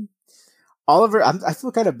on him. Oliver, I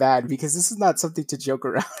feel kind of bad because this is not something to joke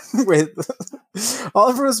around with.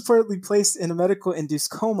 Oliver was reportedly placed in a medical-induced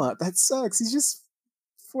coma. That sucks. He's just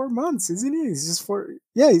 4 months, isn't he? He's just 4...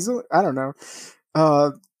 Yeah, I don't know.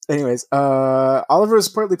 Oliver was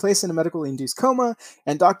reportedly placed in a medical-induced coma,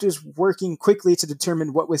 and doctors working quickly to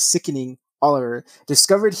determine what was sickening Oliver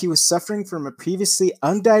discovered he was suffering from a previously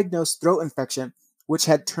undiagnosed throat infection, which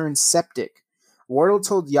had turned septic. Wardle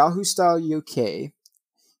told Yahoo Style UK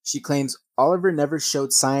she claims Oliver never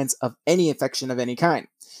showed signs of any infection of any kind.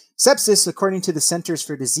 Sepsis, according to the Centers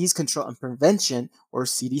for Disease Control and Prevention, or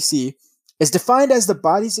CDC, is defined as the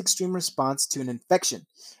body's extreme response to an infection.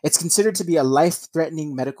 It's considered to be a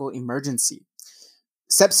life-threatening medical emergency.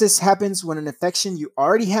 Sepsis happens when an infection you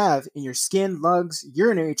already have in your skin, lungs,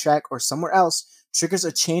 urinary tract, or somewhere else triggers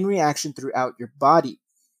a chain reaction throughout your body.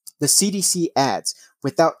 The CDC adds,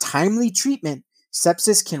 without timely treatment,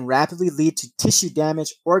 sepsis can rapidly lead to tissue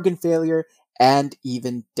damage, organ failure, and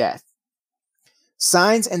even death.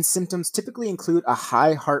 Signs and symptoms typically include a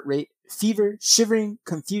high heart rate, fever, shivering,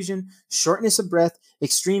 confusion, shortness of breath,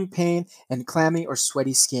 extreme pain, and clammy or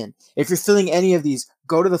sweaty skin. If you're feeling any of these,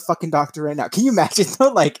 go to the fucking doctor right now. Can you imagine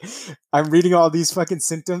though? Like, I'm reading all these fucking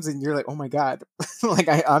symptoms and you're like, oh my god. Like,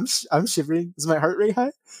 I'm shivering. Is my heart rate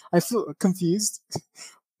high? I feel confused.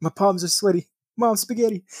 My palms are sweaty. Mom,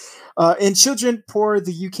 spaghetti. In children per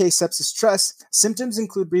the UK Sepsis Trust, symptoms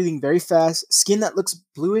include breathing very fast, skin that looks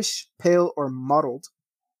bluish, pale, or mottled,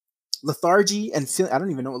 lethargy, and I don't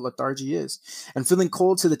even know what lethargy is, and feeling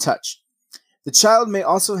cold to the touch. The child may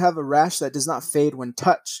also have a rash that does not fade when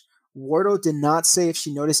touched. Wardle did not say if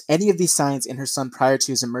she noticed any of these signs in her son prior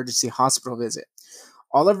to his emergency hospital visit.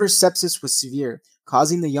 Oliver's sepsis was severe,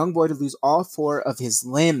 causing the young boy to lose all 4 of his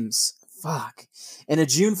limbs. Fuck. In a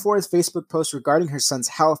June 4th Facebook post regarding her son's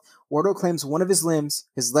health, Wardle claims one of his limbs,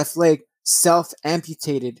 his left leg,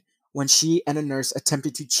 self-amputated when she and a nurse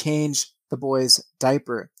attempted to change the boy's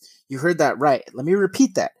diaper. You heard that right. Let me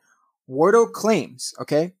repeat that. Wardle claims,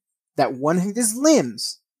 that one of his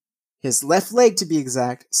limbs, his left leg to be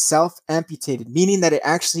exact, self-amputated, meaning that it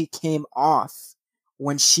actually came off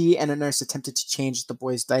when she and a nurse attempted to change the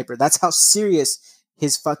boy's diaper. That's how serious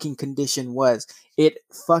his fucking condition was. It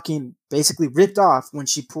fucking basically ripped off when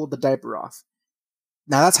she pulled the diaper off.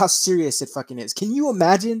 Now that's how serious it fucking is. Can you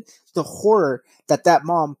imagine the horror that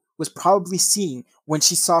mom was probably seeing when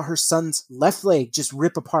she saw her son's left leg just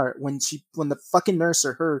rip apart when the fucking nurse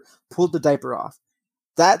or her pulled the diaper off?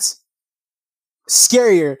 That's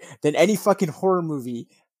scarier than any fucking horror movie.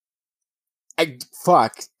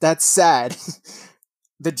 That's sad.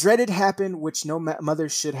 The dreaded happened which no mother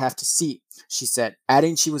should have to see, she said,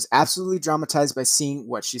 adding she was absolutely dramatized by seeing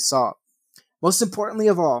what she saw. Most importantly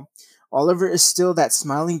of all, Oliver is still that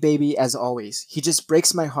smiling baby as always. He just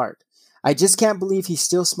breaks my heart. I just can't believe he's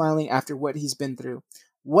still smiling after what he's been through.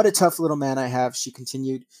 What a tough little man I have, she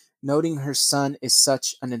continued, noting her son is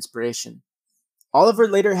such an inspiration. Oliver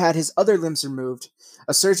later had his other limbs removed,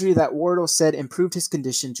 a surgery that Wardle said improved his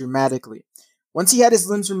condition dramatically. Once he had his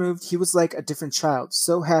limbs removed, he was like a different child,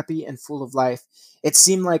 so happy and full of life. It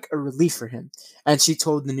seemed like a relief for him, and she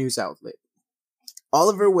told the news outlet.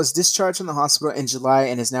 Oliver was discharged from the hospital in July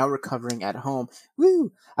and is now recovering at home.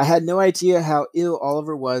 Woo! I had no idea how ill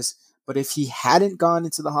Oliver was, but if he hadn't gone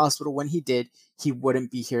into the hospital when he did, he wouldn't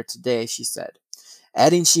be here today, she said.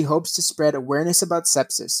 Adding she hopes to spread awareness about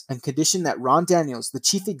sepsis, a condition that Ron Daniels, the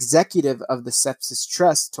chief executive of the Sepsis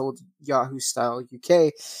Trust, told Yahoo Style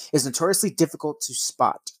UK is notoriously difficult to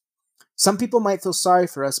spot. Some people might feel sorry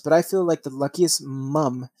for us, but I feel like the luckiest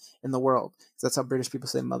mum in the world. That's how British people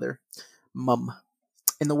say mother. Mum.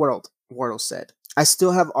 In the world, Wardle said. I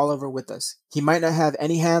still have Oliver with us. He might not have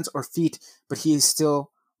any hands or feet, but he is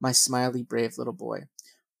still my smiley, brave little boy.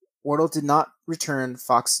 Wardle did not return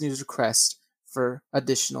Fox News' request for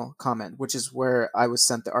additional comment, which is where I was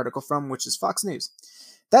sent the article from, which is Fox News.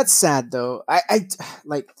 That's sad, though.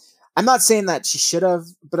 I'm not saying that she should have,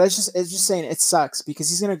 but it's just saying it sucks because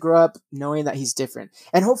he's gonna grow up knowing that he's different,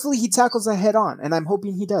 and hopefully he tackles that head on. And I'm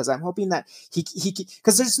hoping he does. I'm hoping that he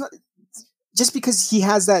because there's not just because he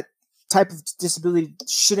has that type of disability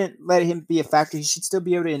shouldn't let him be a factor. He should still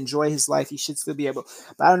be able to enjoy his life. He should still be able.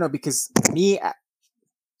 But I don't know because me.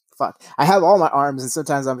 Fuck. I have all my arms, and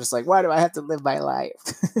sometimes I'm just like, why do I have to live my life?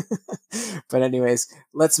 But anyways,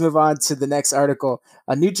 let's move on to the next article.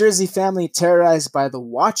 A New Jersey family terrorized by the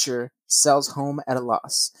Watcher sells home at a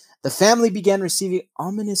loss. The family began receiving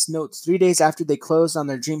ominous notes 3 days after they closed on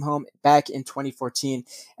their dream home back in 2014,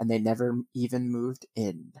 and they never even moved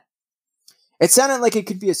in. It sounded like it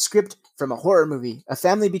could be a script from a horror movie. A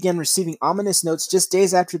family began receiving ominous notes just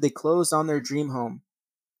days after they closed on their dream home.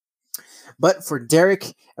 But for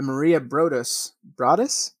Derek and Maria Broaddus,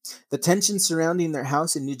 the tension surrounding their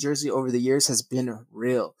house in New Jersey over the years has been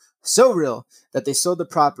real. So real that they sold the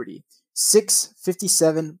property,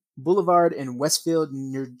 657 Boulevard in Westfield,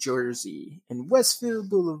 New Jersey. In Westfield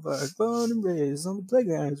Boulevard, born and raised on the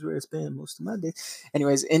playgrounds where I spend most of my days.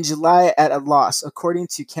 Anyways, in July at a loss, according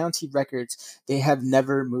to county records, they have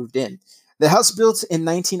never moved in. The house built in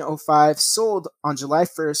 1905 sold on July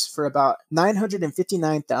 1st for about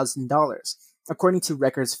 $959,000, according to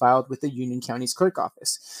records filed with the Union County's clerk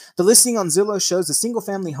office. The listing on Zillow shows the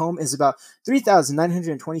single-family home is about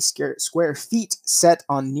 3,920 square feet set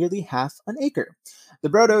on nearly half an acre. The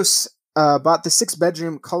Broaddus bought the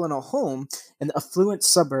six-bedroom colonial home in the affluent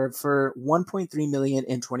suburb for $1.3 million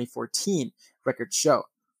in 2014, records show.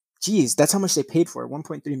 Geez, that's how much they paid for it,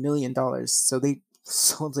 $1.3 million. So they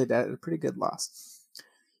sold it at a pretty good loss.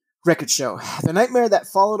 Records show. The nightmare that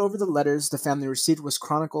followed over the letters the family received was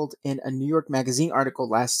chronicled in a New York Magazine article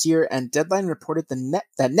last year, and Deadline reported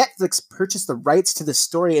that Netflix purchased the rights to the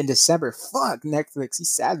story in December. Fuck Netflix,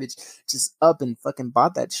 he's savage. Just up and fucking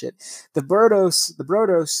bought that shit. The Broaddus,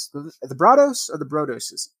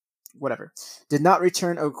 whatever, did not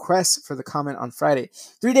return a request for the comment on Friday.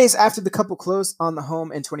 3 days after the couple closed on the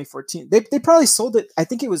home in 2014. They probably sold it. I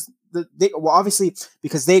think it was obviously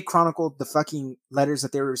because they chronicled the fucking letters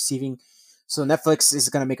that they were receiving. So Netflix is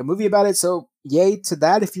going to make a movie about it. So yay to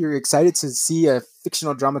that if you're excited to see a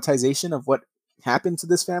fictional dramatization of what happened to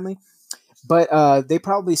this family. But they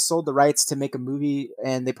probably sold the rights to make a movie,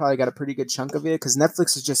 and they probably got a pretty good chunk of it because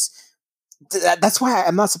Netflix is just... That's why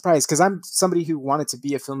I'm not surprised, because I'm somebody who wanted to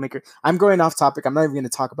be a filmmaker. I'm going off topic. I'm not even going to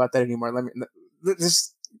talk about that anymore.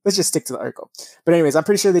 Let's just stick to the article. But anyways, I'm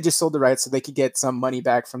pretty sure they just sold the rights so they could get some money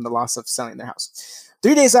back from the loss of selling their house.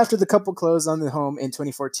 3 days after the couple closed on the home in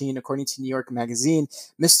 2014, according to New York Magazine,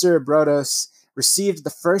 Mr. Broaddus received the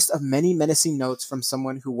first of many menacing notes from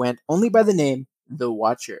someone who went only by the name The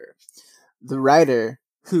Watcher. The writer,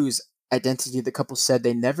 whose identity the couple said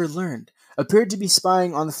they never learned, appeared to be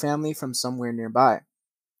spying on the family from somewhere nearby.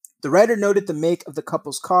 The writer noted the make of the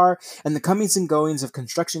couple's car and the comings and goings of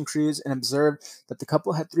construction crews and observed that the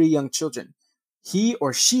couple had 3 young children. He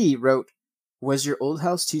or she wrote, "Was your old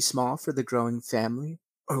house too small for the growing family,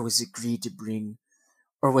 or was it agreed to bring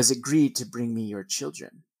me your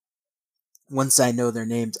children? Once I know their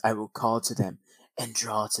names, I will call to them and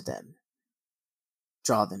draw them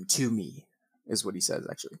to me," is what he says,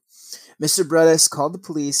 actually. Mr. Broaddus called the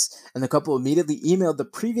police, and the couple immediately emailed the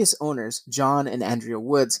previous owners, John and Andrea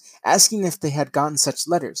Woods, asking if they had gotten such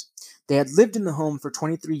letters. They had lived in the home for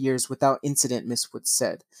 23 years without incident, Miss Woods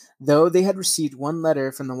said, though they had received one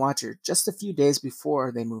letter from the Watcher just a few days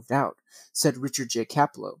before they moved out, said Richard J.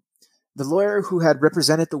 Caplow, the lawyer who had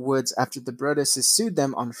represented the Woods after the Broadduses sued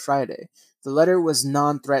them on Friday. The letter was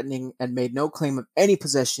non-threatening and made no claim of any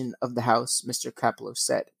possession of the house, Mr. Caplow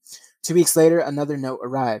said. 2 weeks later, another note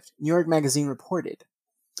arrived. New York Magazine reported.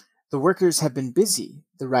 "The workers have been busy,"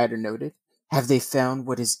 the writer noted. "Have they found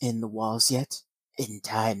what is in the walls yet?" In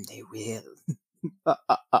time they will.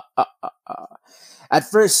 At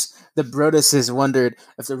first, the Broduses wondered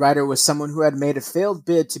if the writer was someone who had made a failed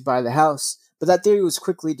bid to buy the house, but that theory was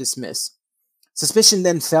quickly dismissed. Suspicion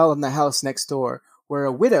then fell on the house next door, where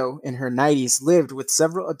a widow in her 90s lived with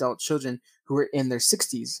several adult children who were in their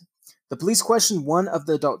 60s. The police questioned one of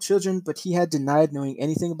the adult children, but he had denied knowing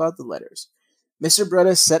anything about the letters. Mr.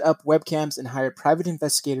 Brutta set up webcams and hired private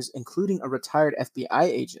investigators, including a retired FBI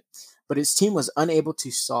agent, but his team was unable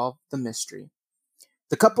to solve the mystery.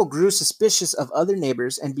 The couple grew suspicious of other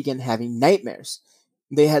neighbors and began having nightmares.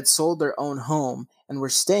 They had sold their own home and were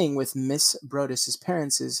staying with Miss Brodus's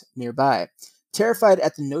parents nearby, terrified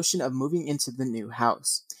at the notion of moving into the new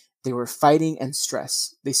house. They were fighting and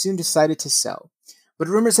stressed. They soon decided to sell. But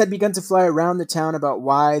rumors had begun to fly around the town about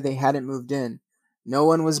why they hadn't moved in. No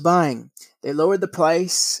one was buying. They lowered the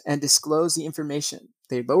price and disclosed the information.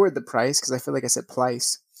 They lowered the price, because I feel like I said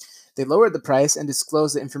plice. They lowered the price and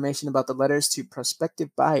disclosed the information about the letters to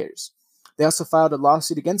prospective buyers. They also filed a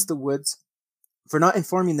lawsuit against the Woods for not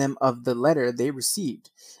informing them of the letter they received.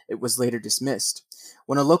 It was later dismissed.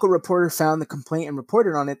 When a local reporter found the complaint and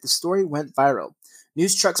reported on it, the story went viral.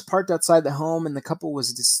 News trucks parked outside the home, and the couple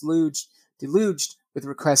was deluged with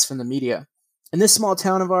requests from the media. In this small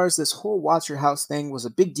town of ours, this whole Watch Your House thing was a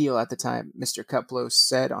big deal at the time, Mr. Kuplo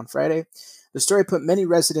said on Friday. The story put many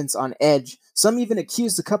residents on edge. Some even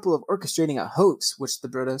accused the couple of orchestrating a hoax, which the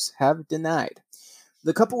Brothers have denied.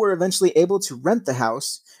 The couple were eventually able to rent the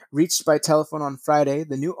house. Reached by telephone on Friday,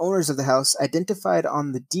 the new owners of the house, identified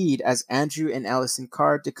on the deed as Andrew and Allison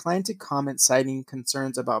Carr, declined to comment, citing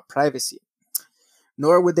concerns about privacy.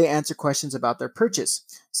 Nor would they answer questions about their purchase,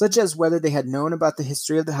 such as whether they had known about the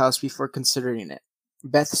history of the house before considering it.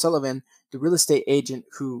 Beth Sullivan, the real estate agent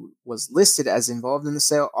who was listed as involved in the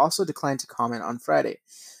sale, also declined to comment on Friday.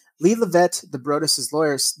 Lee Levette, the Brodus'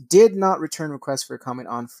 lawyers, did not return requests for comment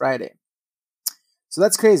on Friday. So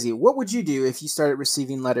that's crazy. What would you do if you started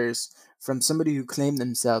receiving letters from somebody who claimed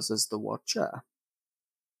themselves as the Watcher?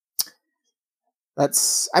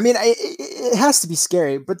 It has to be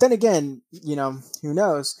scary. But then again, who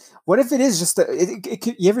knows? What if it is just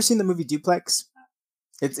you ever seen the movie Duplex?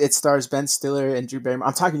 It stars Ben Stiller and Drew Barrymore.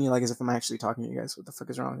 I'm talking to you like as if I'm actually talking to you guys. What the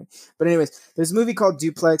fuck is wrong with me? But anyways, there's a movie called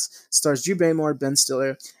Duplex. Stars Drew Barrymore, Ben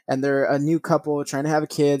Stiller, and they're a new couple trying to have a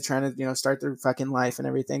kid, trying to start their fucking life and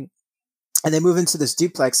everything. And they move into this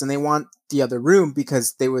duplex, and they want the other room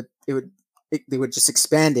because they would just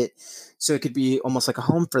expand it so it could be almost like a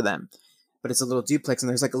home for them. But it's a little duplex, and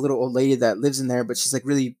there's like a little old lady that lives in there, but she's like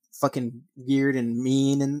really fucking weird and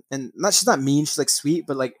mean, and she's not mean, she's like sweet,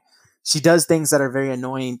 but like she does things that are very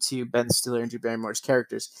annoying to Ben Stiller and Drew Barrymore's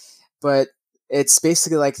characters. But it's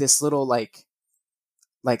basically like this little like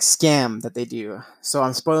scam that they do. So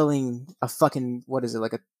I'm spoiling a fucking, what is it,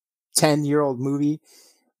 like a 10-year-old movie.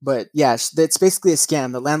 But yeah, it's basically a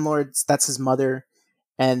scam. The landlord, that's his mother,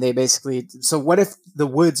 and they basically. So what if the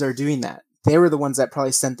Woods are doing that? They were the ones that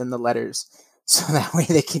probably sent them the letters, so that way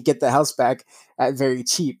they could get the house back at very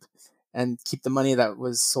cheap and keep the money that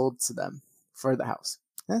was sold to them for the house.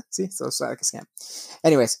 See, so it's like a scam.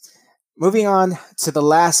 Anyways, moving on to the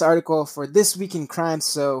last article for this week in crime.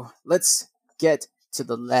 So let's get to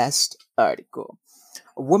the last article.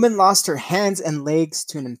 A woman lost her hands and legs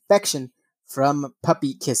to an infection from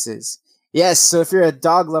puppy kisses. Yes, so if you're a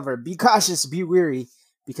dog lover, be cautious, be wary,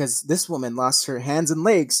 because this woman lost her hands and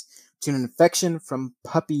legs to an infection from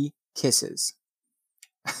puppy kisses.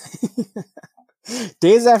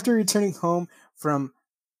 Days after returning home from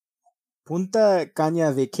Punta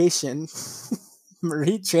Cana vacation,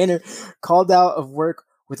 Marie Trainer called out of work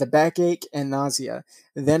with a backache and nausea.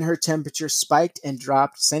 Then her temperature spiked and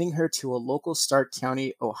dropped, sending her to a local Stark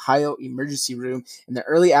County, Ohio emergency room in the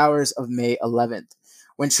early hours of May 11th.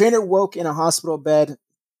 When Trainer woke in a hospital bed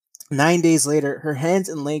 9 days later, her hands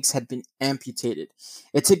and legs had been amputated.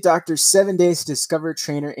 It took doctors 7 days to discover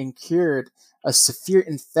Trainer and cured a severe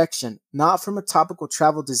infection, not from a topical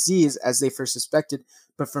travel disease as they first suspected,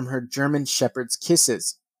 but from her German Shepherd's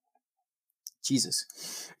kisses.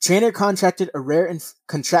 Jesus. Trainer contracted a rare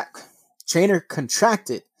infection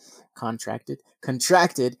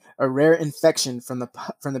from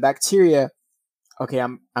the bacteria. Okay,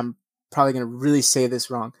 I'm probably gonna really say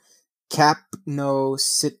this wrong.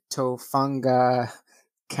 Capnocytophanga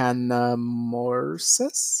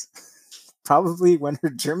canamorsus? Probably when her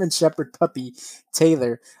German Shepherd puppy,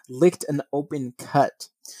 Taylor, licked an open cut.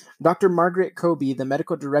 Dr. Margaret Kobe, the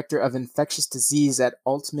medical director of infectious disease at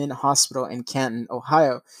Altman Hospital in Canton,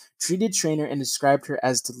 Ohio, treated Trainer and described her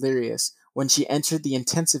as delirious when she entered the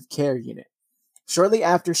intensive care unit. Shortly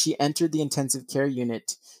after she entered the intensive care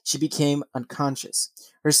unit, she became unconscious.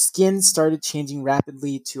 Her skin started changing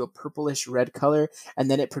rapidly to a purplish red color,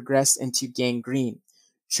 and then it progressed into gangrene.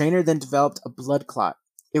 Trainer then developed a blood clot.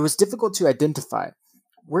 It was difficult to identify.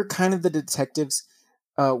 We're kind of the detectives.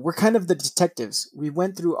 We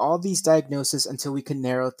went through all these diagnoses until we could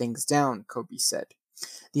narrow things down, Kobe said.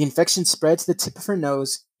 The infection spread to the tip of her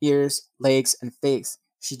nose, ears, legs, and face.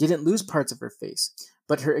 She didn't lose parts of her face,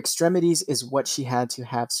 but her extremities is what she had to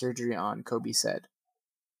have surgery on, Kobe said.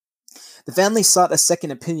 The family sought a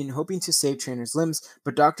second opinion, hoping to save Trainer's limbs,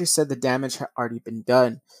 but doctors said the damage had already been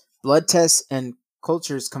done. Blood tests and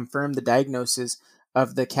cultures confirmed the diagnosis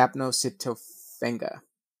of the capnocytophaga.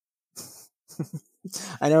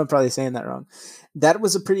 I know I'm probably saying that wrong. That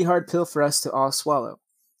was a pretty hard pill for us to all swallow.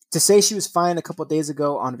 To say she was fine a couple days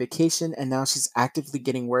ago on vacation and now she's actively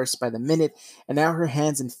getting worse by the minute and now her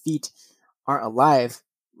hands and feet aren't alive,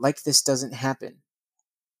 like this doesn't happen.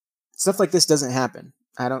 Stuff like this doesn't happen.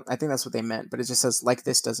 I think that's what they meant, but it just says like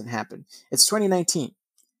this doesn't happen. It's 2019,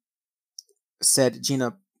 said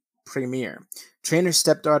Gina Premier, Trainer's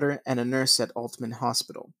stepdaughter and a nurse at Altman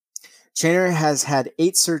Hospital. Trainer has had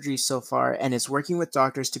 8 surgeries so far and is working with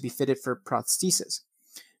doctors to be fitted for prosthesis.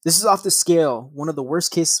 This is off the scale, one of the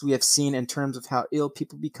worst cases we have seen in terms of how ill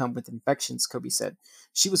people become with infections, Kobe said.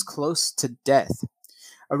 She was close to death.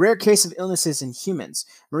 A rare case of illnesses in humans.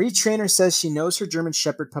 Marie Trainer says she knows her German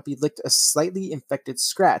Shepherd puppy licked a slightly infected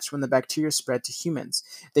scratch when the bacteria spread to humans.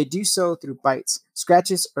 They do so through bites,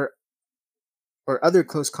 scratches, or other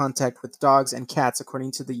close contact with dogs and cats,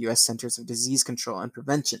 according to the U.S. Centers of Disease Control and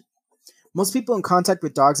Prevention. Most people in contact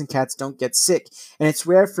with dogs and cats don't get sick, and it's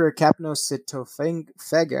rare for a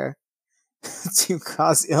capnocytophaga to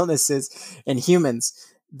cause illnesses in humans.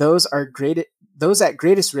 Those at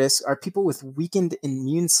greatest risk are people with weakened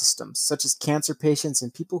immune systems, such as cancer patients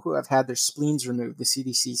and people who have had their spleens removed, the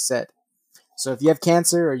CDC said. So if you have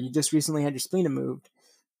cancer or you just recently had your spleen removed,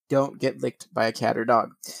 don't get licked by a cat or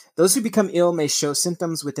dog. Those who become ill may show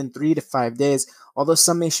symptoms within 3 to 5 days, although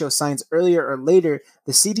some may show signs earlier or later.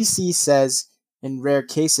 The CDC says in rare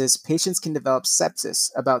cases, patients can develop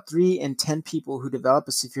sepsis. About 3 in 10 people who develop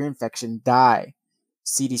a severe infection die,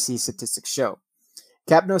 CDC statistics show.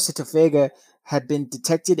 Capnocytophaga had been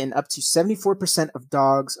detected in up to 74% of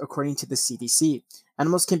dogs, according to the CDC.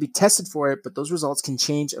 Animals can be tested for it, but those results can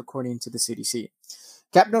change according to the CDC.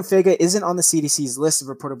 Capnophaga isn't on the CDC's list of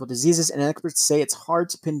reportable diseases, and experts say it's hard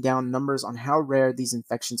to pin down numbers on how rare these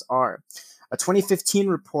infections are. A 2015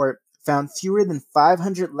 report found fewer than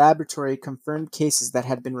 500 laboratory-confirmed cases that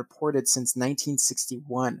had been reported since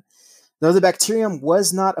 1961, though the bacterium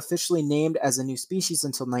was not officially named as a new species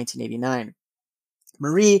until 1989.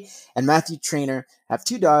 Marie and Matthew Trainer have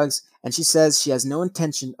 2 dogs, and she says she has no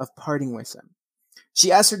intention of parting with them. She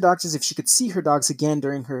asked her doctors if she could see her dogs again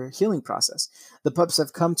during her healing process. The pups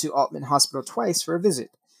have come to Altman Hospital twice for a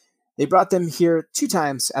visit. They brought them here 2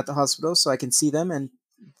 times at the hospital so I can see them, and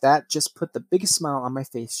that just put the biggest smile on my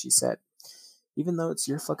face, she said. Even though it's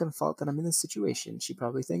your fucking fault that I'm in this situation, she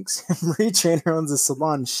probably thinks. Marie Trainer owns a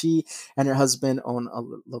salon. She and her husband own a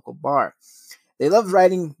local bar. They love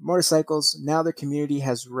riding motorcycles. Now their community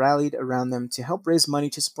has rallied around them to help raise money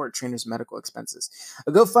to support Trainer's medical expenses.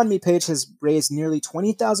 A GoFundMe page has raised nearly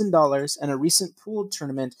 $20,000, and a recent pool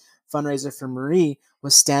tournament fundraiser for Marie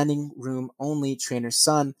was standing room only, Trainer's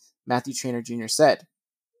son, Matthew Trainer Jr., said.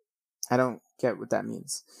 I don't get what that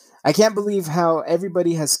means. I can't believe how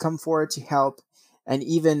everybody has come forward to help, and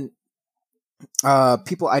even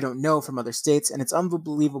people I don't know from other states, and it's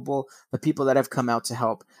unbelievable the people that have come out to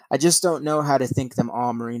help. I just don't know how to thank them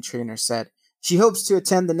all, Marie Trainer said. She hopes to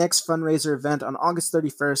attend the next fundraiser event on August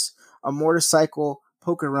 31st, a motorcycle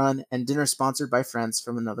poker run and dinner sponsored by friends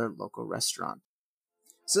from another local restaurant.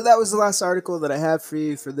 So that was the last article that I have for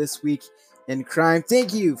you for this week in crime.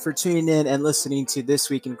 Thank you for tuning in and listening to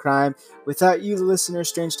This Week in Crime. Without you, the listener,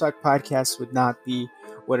 Strange Talk Podcast would not be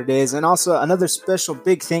what it is. And also another special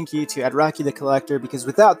big thank you to Rocky the Collector, because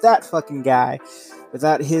without that fucking guy,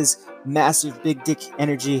 without his massive big dick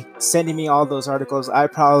energy sending me all those articles, I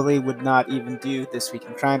probably would not even do This Week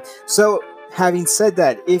in Crime. So having said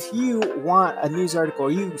that, if you want a news article,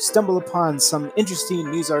 or you stumble upon some interesting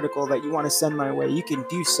news article that you want to send my way, you can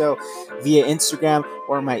do so via Instagram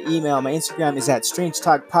or my email. My Instagram is at Strange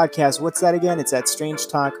Talk Podcast. What's that again? It's at Strange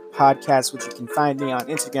Talk Podcast, which you can find me on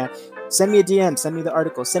Instagram. Send me a DM, send me the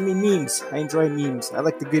article, send me memes. I enjoy memes. I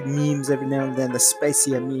like the good memes every now and then, the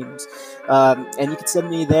spicier memes. And you can send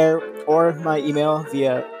me there or my email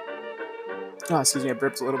via Oh, excuse me, I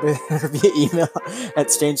burped a little bit. Via email at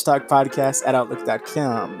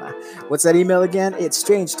strangetalkpodcast@outlook.com. What's that email again? It's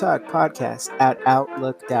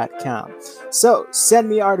strangetalkpodcast@outlook.com. So send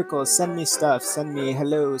me articles, send me stuff, send me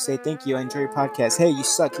hello, say thank you, I enjoy your podcast. Hey, you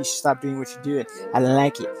suck, you should stop doing what you're doing. I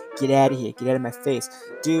like it. Get out of here, get out of my face.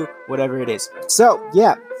 Do whatever it is. So,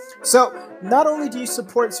 yeah. So, not only do you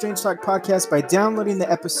support Strange Talk Podcast by downloading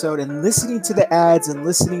the episode and listening to the ads and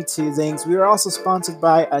listening to things, we are also sponsored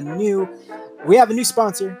by we have a new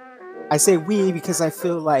sponsor. I say we because I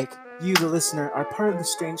feel like you, the listener, are part of the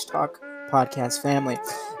Strange Talk Podcast family.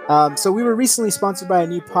 So we were recently sponsored by a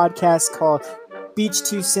new podcast called Beach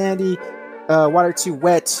Too Sandy, Water Too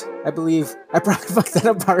Wet, I believe. I probably fucked that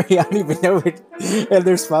up already. I don't even know it. And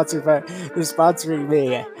they're sponsoring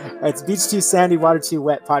me. It's Beach Too Sandy, Water Too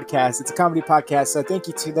Wet podcast. It's a comedy podcast. So thank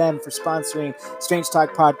you to them for sponsoring Strange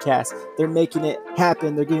Talk Podcast. They're making it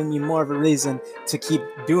happen. They're giving me more of a reason to keep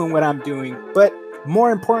doing what I'm doing. But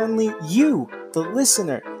more importantly, you, the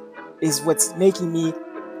listener, is what's making me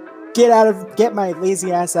get my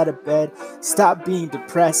lazy ass out of bed, stop being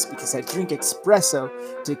depressed because I drink espresso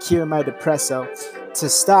to cure my depresso, to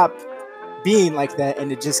stop being like that and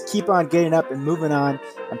to just keep on getting up and moving on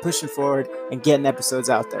and pushing forward and getting episodes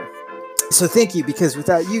out there. So thank you, because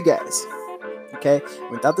without you guys, okay,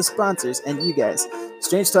 without the sponsors and you guys,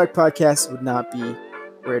 Strange Talk Podcast would not be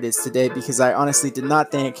where it is today, because I honestly did not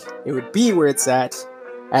think it would be where it's at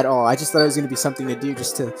all. I just thought it was going to be something to do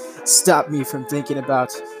just to stop me from thinking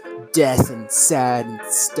about death and sad and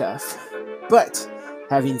stuff. But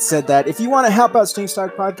having said that, if you want to help out Strange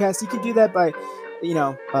Talk Podcast, you can do that by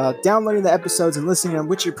downloading the episodes and listening to them,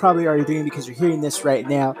 which you're probably already doing because you're hearing this right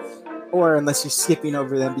now, or unless you're skipping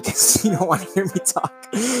over them because you don't want to hear me talk.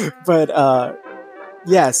 But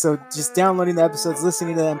yeah, so just downloading the episodes,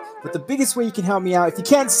 listening to them. But the biggest way you can help me out, if you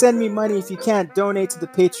can't send me money, if you can't donate to the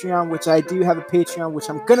Patreon, which I do have a Patreon, which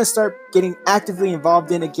I'm gonna start getting actively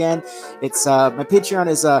involved in again. It's my Patreon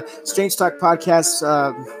is Strange Talk Podcast.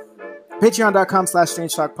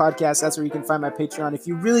 Patreon.com/Strange Talk Podcast. That's where you can find my Patreon. If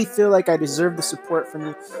you really feel like I deserve the support from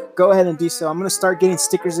you, go ahead and do so. I'm going to start getting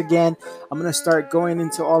stickers again. I'm going to start going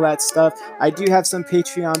into all that stuff. I do have some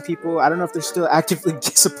Patreon people. I don't know if they're still actively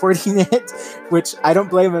supporting it, which I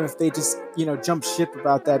don't blame them if they just, jump ship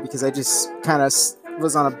about that, because I just kind of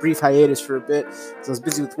was on a brief hiatus for a bit because I was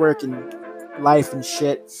busy with work and life and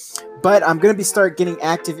shit. But I'm going to start getting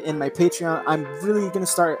active in my Patreon. I'm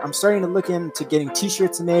starting to look into getting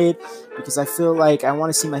t-shirts made, because I feel like I want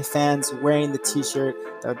to see my fans wearing the t-shirt.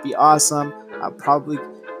 That would be awesome. I'll probably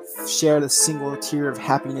share the single tear of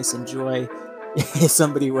happiness and joy if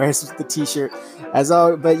somebody wears the t-shirt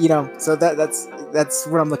so that's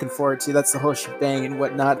what I'm looking forward to. That's the whole shebang and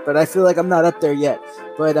whatnot, but I feel like I'm not up there yet.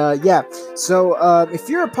 But so if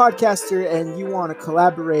you're a podcaster and you want to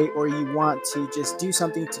collaborate, or you want to just do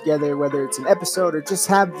something together, whether it's an episode or just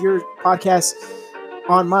have your podcast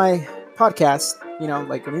on my podcast,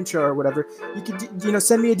 like an intro or whatever, you could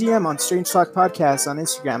send me a DM on Strange Talk Podcast on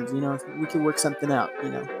Instagram. We could work something out,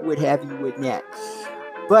 would have you, would not.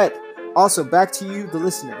 But also, back to you, the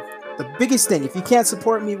listener. The biggest thing, if you can't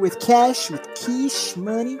support me with cash, with quiche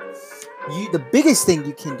money, the biggest thing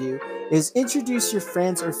you can do is introduce your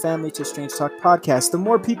friends or family to Strange Talk Podcast. The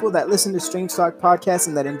more people that listen to Strange Talk Podcast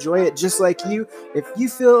and that enjoy it just like you, if you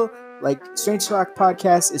feel like Strange Talk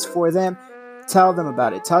Podcast is for them, tell them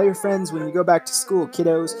about it. Tell your friends when you go back to school,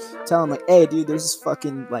 kiddos. Tell them, like, hey, dude, there's this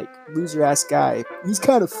fucking, loser-ass guy. He's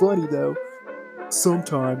kind of funny, though,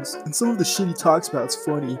 sometimes. And some of the shit he talks about is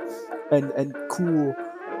funny and cool.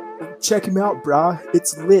 Check him out, brah.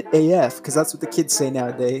 It's lit AF, because that's what the kids say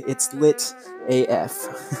nowadays. It's lit AF.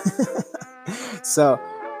 So,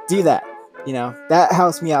 do that. That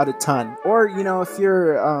helps me out a ton. Or, if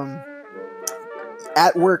you're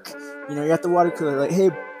at work, you're at the water cooler, like,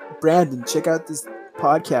 hey, Brandon, check out this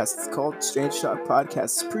podcast. It's called Strange Talk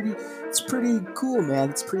Podcast. It's pretty cool, man.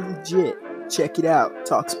 It's pretty legit. Check it out. It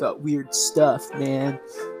talks about weird stuff, man.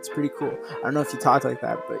 It's pretty cool. I don't know if you talk like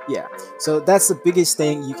that, but yeah. So that's the biggest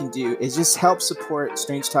thing you can do, is just help support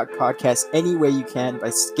Strange Talk Podcast any way you can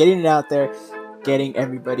by getting it out there, getting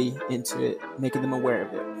everybody into it, making them aware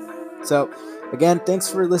of it. So again, thanks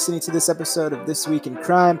for listening to this episode of This Week in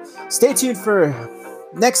Crime. Stay tuned for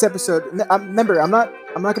next episode. Remember, I'm not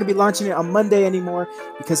going to be launching it on Monday anymore,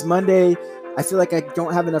 because Monday, I feel like I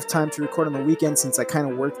don't have enough time to record on the weekend, since I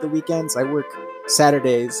kind of work the weekends. I work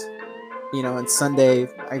Saturdays, and Sunday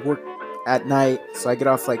I work at night, so I get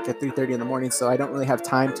off at 3:30 in the morning, so I don't really have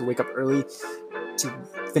time to wake up early to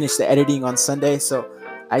finish the editing on Sunday. So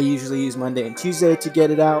I usually use Monday and Tuesday to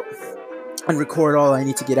get it out. and record all I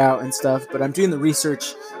need to get out and stuff. But I'm doing the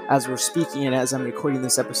research as we're speaking and as I'm recording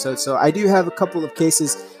this episode. So I do have a couple of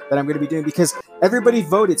cases that I'm going to be doing because everybody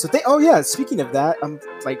voted. So speaking of that, I'm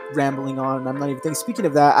like rambling on. I'm not even thinking. Speaking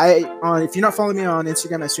of that, if you're not following me on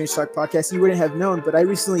Instagram at Strange Talk Podcast, you wouldn't have known. But I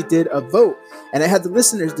recently did a vote, and I had the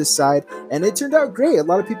listeners decide, and it turned out great. A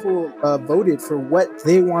lot of people voted for what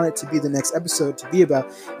they wanted to be the next episode to be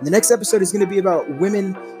about. And the next episode is going to be about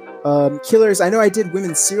women killers. I know I did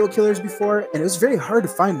women serial killers before, and it was very hard to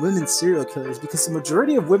find women serial killers because the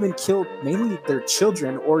majority of women killed mainly their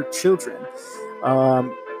children or children.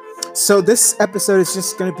 So this episode is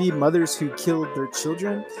just going to be mothers who killed their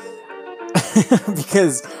children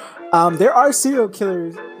because there are serial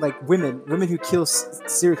killers, like women who kill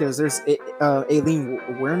serial killers. There's Aileen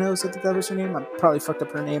Wuornos, I think that was her name. I probably fucked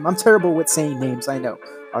up her name. I'm terrible with saying names, I know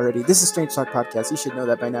already. This is Strange Talk Podcast. You should know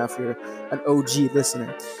that by now. If you're an OG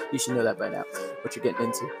listener, you should know that by now, what you're getting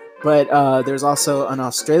into. But there's also an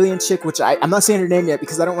Australian chick, which I'm not saying her name yet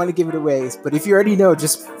because I don't want to give it away. But if you already know,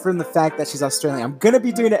 just from the fact that she's Australian, I'm going to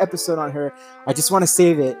be doing an episode on her. I just want to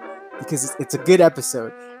save it because it's a good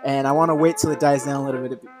episode. And I want to wait till it dies down a little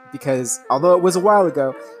bit because although it was a while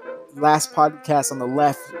ago, last podcast on the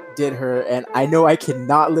left did her. And I know I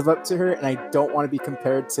cannot live up to her, and I don't want to be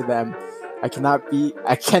compared to them. I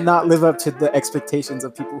cannot live up to the expectations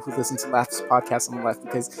of people who listen to last podcast on the left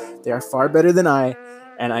because they are far better than I.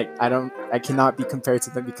 And I cannot be compared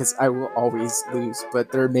to them because I will always lose,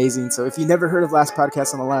 but they're amazing. So if you never heard of last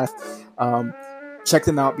podcast on the left, check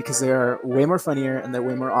them out because they are way more funnier and they're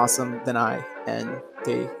way more awesome than I. And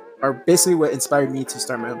they are basically what inspired me to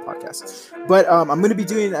start my own podcast. But I'm going to be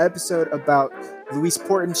doing an episode about Louise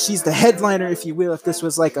Porton. She's the headliner, if you will. If this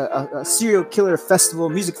was like a serial killer festival,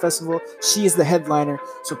 music festival, she is the headliner.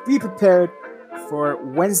 So be prepared for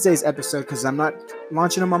Wednesday's episode because I'm not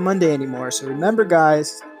launching them on Monday anymore. So remember,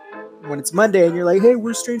 guys, when it's Monday and you're like, hey,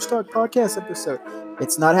 we're Strange Talk Podcast episode,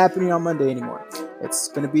 it's not happening on Monday anymore. It's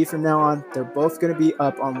going to be from now on. They're both going to be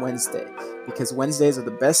up on Wednesday because Wednesdays are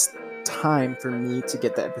the best time for me to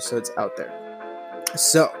get the episodes out there.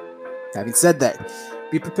 So, having said that,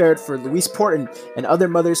 be prepared for Louise Porton and other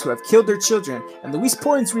mothers who have killed their children. And Louise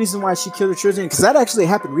Porton's reason why she killed her children, because that actually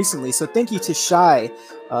happened recently. So thank you to Shy.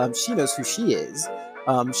 She knows who she is.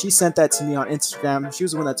 She sent that to me on Instagram. She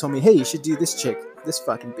was the one that told me, hey, you should do this chick, this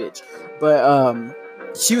fucking bitch.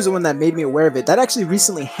 But she was the one that made me aware of it. That actually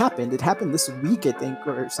recently happened. It happened this week, I think,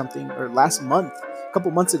 or something, or last month, a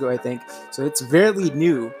couple months ago, I think. So it's fairly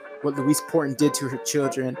new what Louise Porton did to her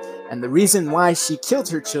children. And the reason why she killed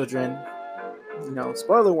her children,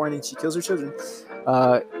 spoiler warning, she kills her children,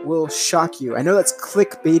 will shock you. I know that's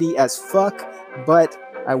clickbaity as fuck, but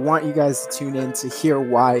I want you guys to tune in to hear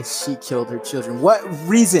why she killed her children. What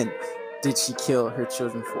reason did she kill her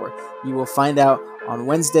children for? You will find out on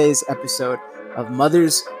Wednesday's episode of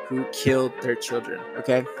Mothers Who Killed Their Children,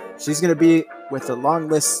 okay? She's going to be with a long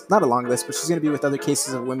list, not a long list, but she's going to be with other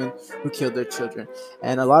cases of women who killed their children.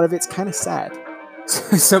 And a lot of it's kind of sad.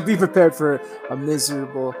 So be prepared for a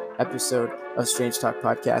miserable episode of Strange Talk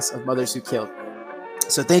Podcast of Mothers Who Killed.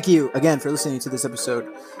 So thank you again for listening to this episode.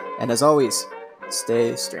 And as always,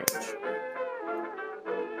 stay strange.